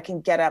sometimes if I can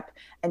get up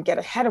and get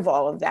ahead of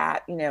all of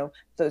that, you know,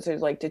 those are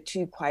like the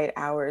 2 quiet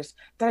hours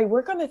that I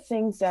work on the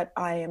things that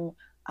I am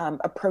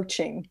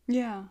approaching,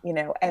 you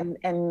know,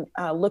 and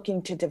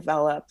looking to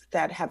develop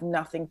that have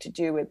nothing to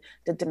do with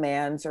the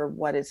demands or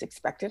what is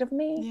expected of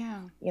me,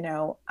 you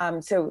know.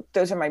 So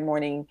those are my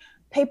morning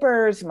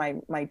papers, my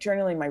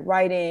journaling, my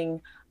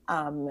writing,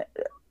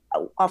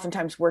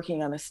 oftentimes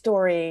working on a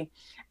story.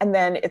 And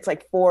then it's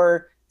like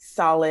 4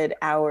 solid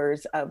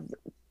hours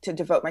to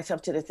devote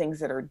myself to the things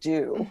that are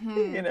due,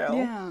 you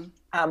know.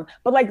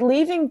 But like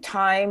leaving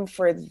time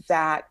for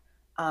that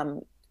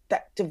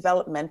that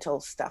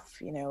developmental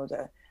stuff, you know,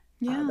 the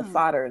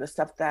fodder, the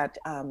stuff that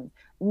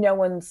no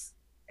one's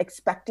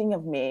expecting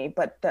of me,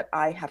 but that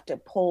I have to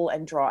pull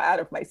and draw out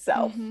of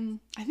myself.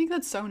 I think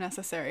that's so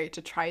necessary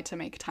to try to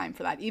make time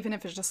for that, even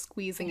if it's just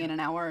squeezing in an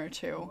hour or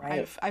two.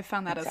 Right. I've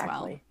found that as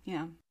well.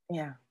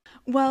 Yeah.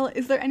 Well,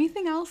 is there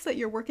anything else that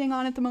you're working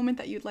on at the moment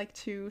that you'd like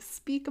to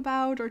speak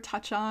about or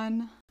touch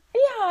on?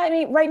 Yeah, I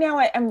mean, right now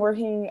I'm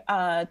working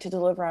to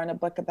deliver on a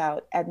book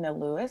about Edna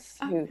Lewis,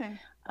 who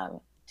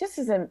just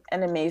is an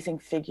amazing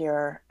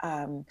figure.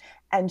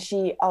 And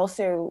she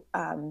also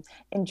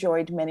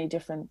enjoyed many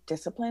different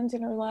disciplines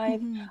in her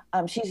life.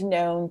 She's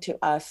known to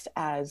us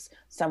as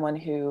someone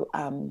who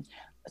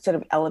sort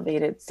of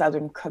elevated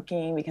Southern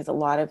cooking, because a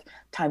lot of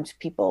times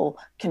people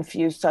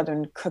confuse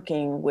Southern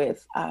cooking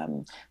with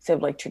sort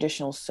of like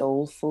traditional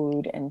soul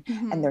food, and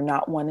they're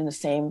not one and the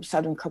same.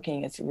 Southern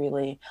cooking is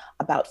really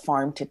about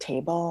farm to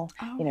table,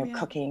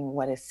 cooking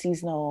what is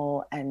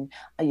seasonal and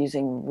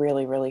using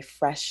really, really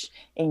fresh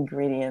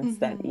ingredients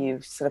that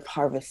you've sort of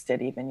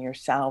harvested even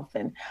yourself.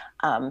 And,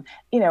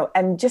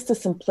 and just the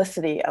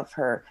simplicity of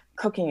her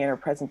cooking and her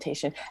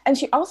presentation. And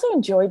she also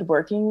enjoyed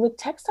working with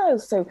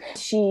textiles. So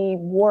she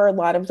wore a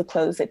lot of the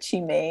clothes that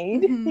she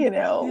made, you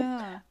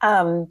know.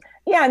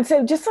 And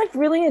so just like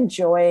really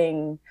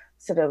enjoying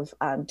sort of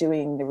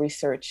doing the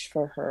research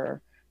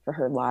for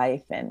her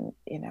life, and,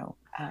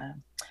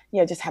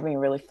 just having a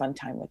really fun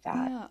time with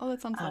that.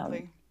 That sounds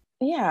lovely.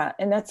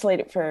 And that's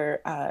slated for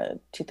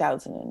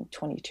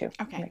 2022,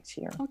 next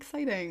year. How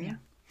exciting.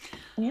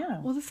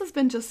 Yeah. Well, this has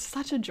been just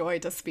such a joy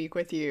to speak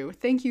with you.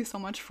 Thank you so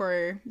much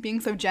for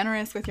being so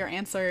generous with your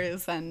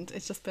answers, and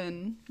it's just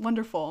been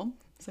wonderful.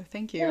 So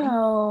thank you.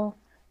 Oh,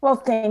 well,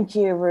 thank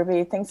you,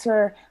 Ruby. Thanks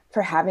for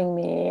having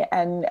me,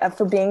 and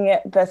for being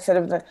the sort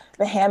of the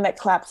hand that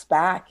claps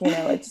back. You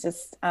know, it's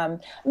just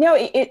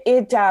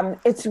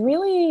it's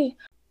really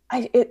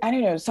I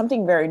don't know,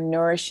 something very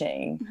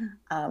nourishing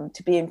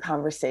to be in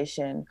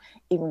conversation,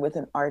 even with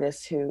an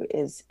artist who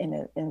is in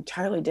an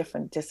entirely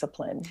different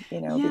discipline,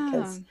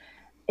 because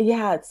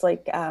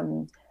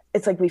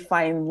it's like we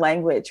find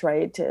language,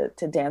 right,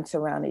 to dance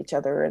around each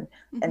other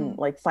and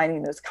like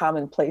finding those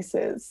common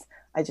places.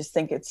 I just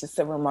think it's just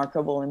a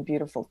remarkable and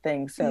beautiful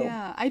thing. So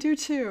yeah, I do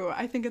too.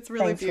 I think it's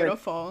really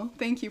beautiful.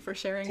 Thank you for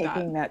sharing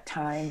taking that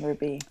time,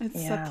 Ruby.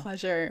 It's a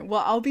pleasure.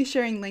 Well, I'll be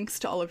sharing links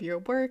to all of your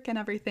work and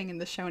everything in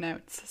the show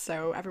notes,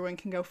 so everyone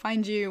can go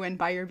find you and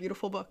buy your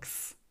beautiful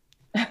books.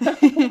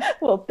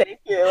 Well, thank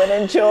you,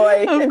 and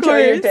enjoy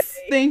your day.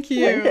 Thank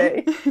you.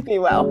 Okay. Be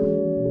well.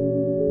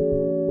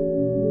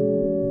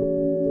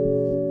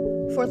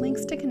 For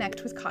links to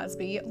connect with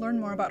Cosby, learn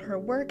more about her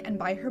work, and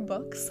buy her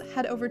books,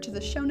 head over to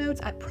the show notes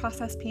at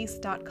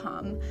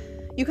processpiece.com.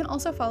 You can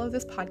also follow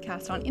this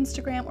podcast on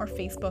Instagram or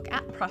Facebook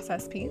at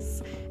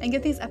ProcessPiece, and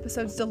get these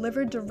episodes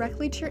delivered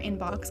directly to your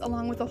inbox,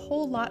 along with a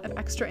whole lot of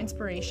extra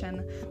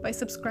inspiration, by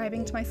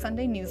subscribing to my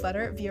Sunday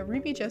newsletter via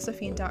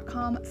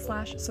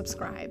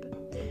rubyjosephine.com/subscribe.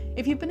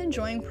 If you've been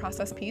enjoying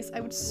Process Piece, I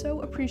would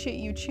so appreciate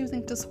you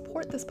choosing to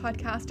support this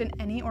podcast in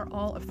any or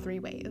all of 3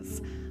 ways.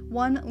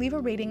 1, leave a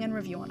rating and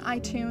review on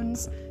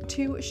iTunes.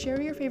 2,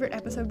 share your favorite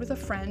episode with a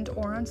friend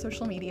or on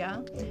social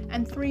media.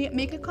 And 3,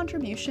 make a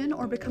contribution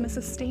or become a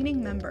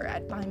sustaining member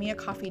at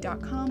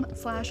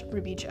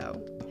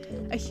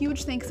buymeacoffee.com/RubyJo. A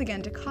huge thanks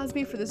again to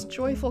Cosby for this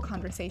joyful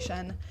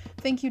conversation.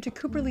 Thank you to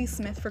Cooper Lee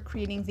Smith for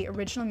creating the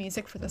original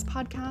music for this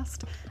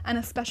podcast, and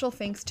a special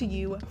thanks to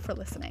you for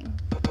listening.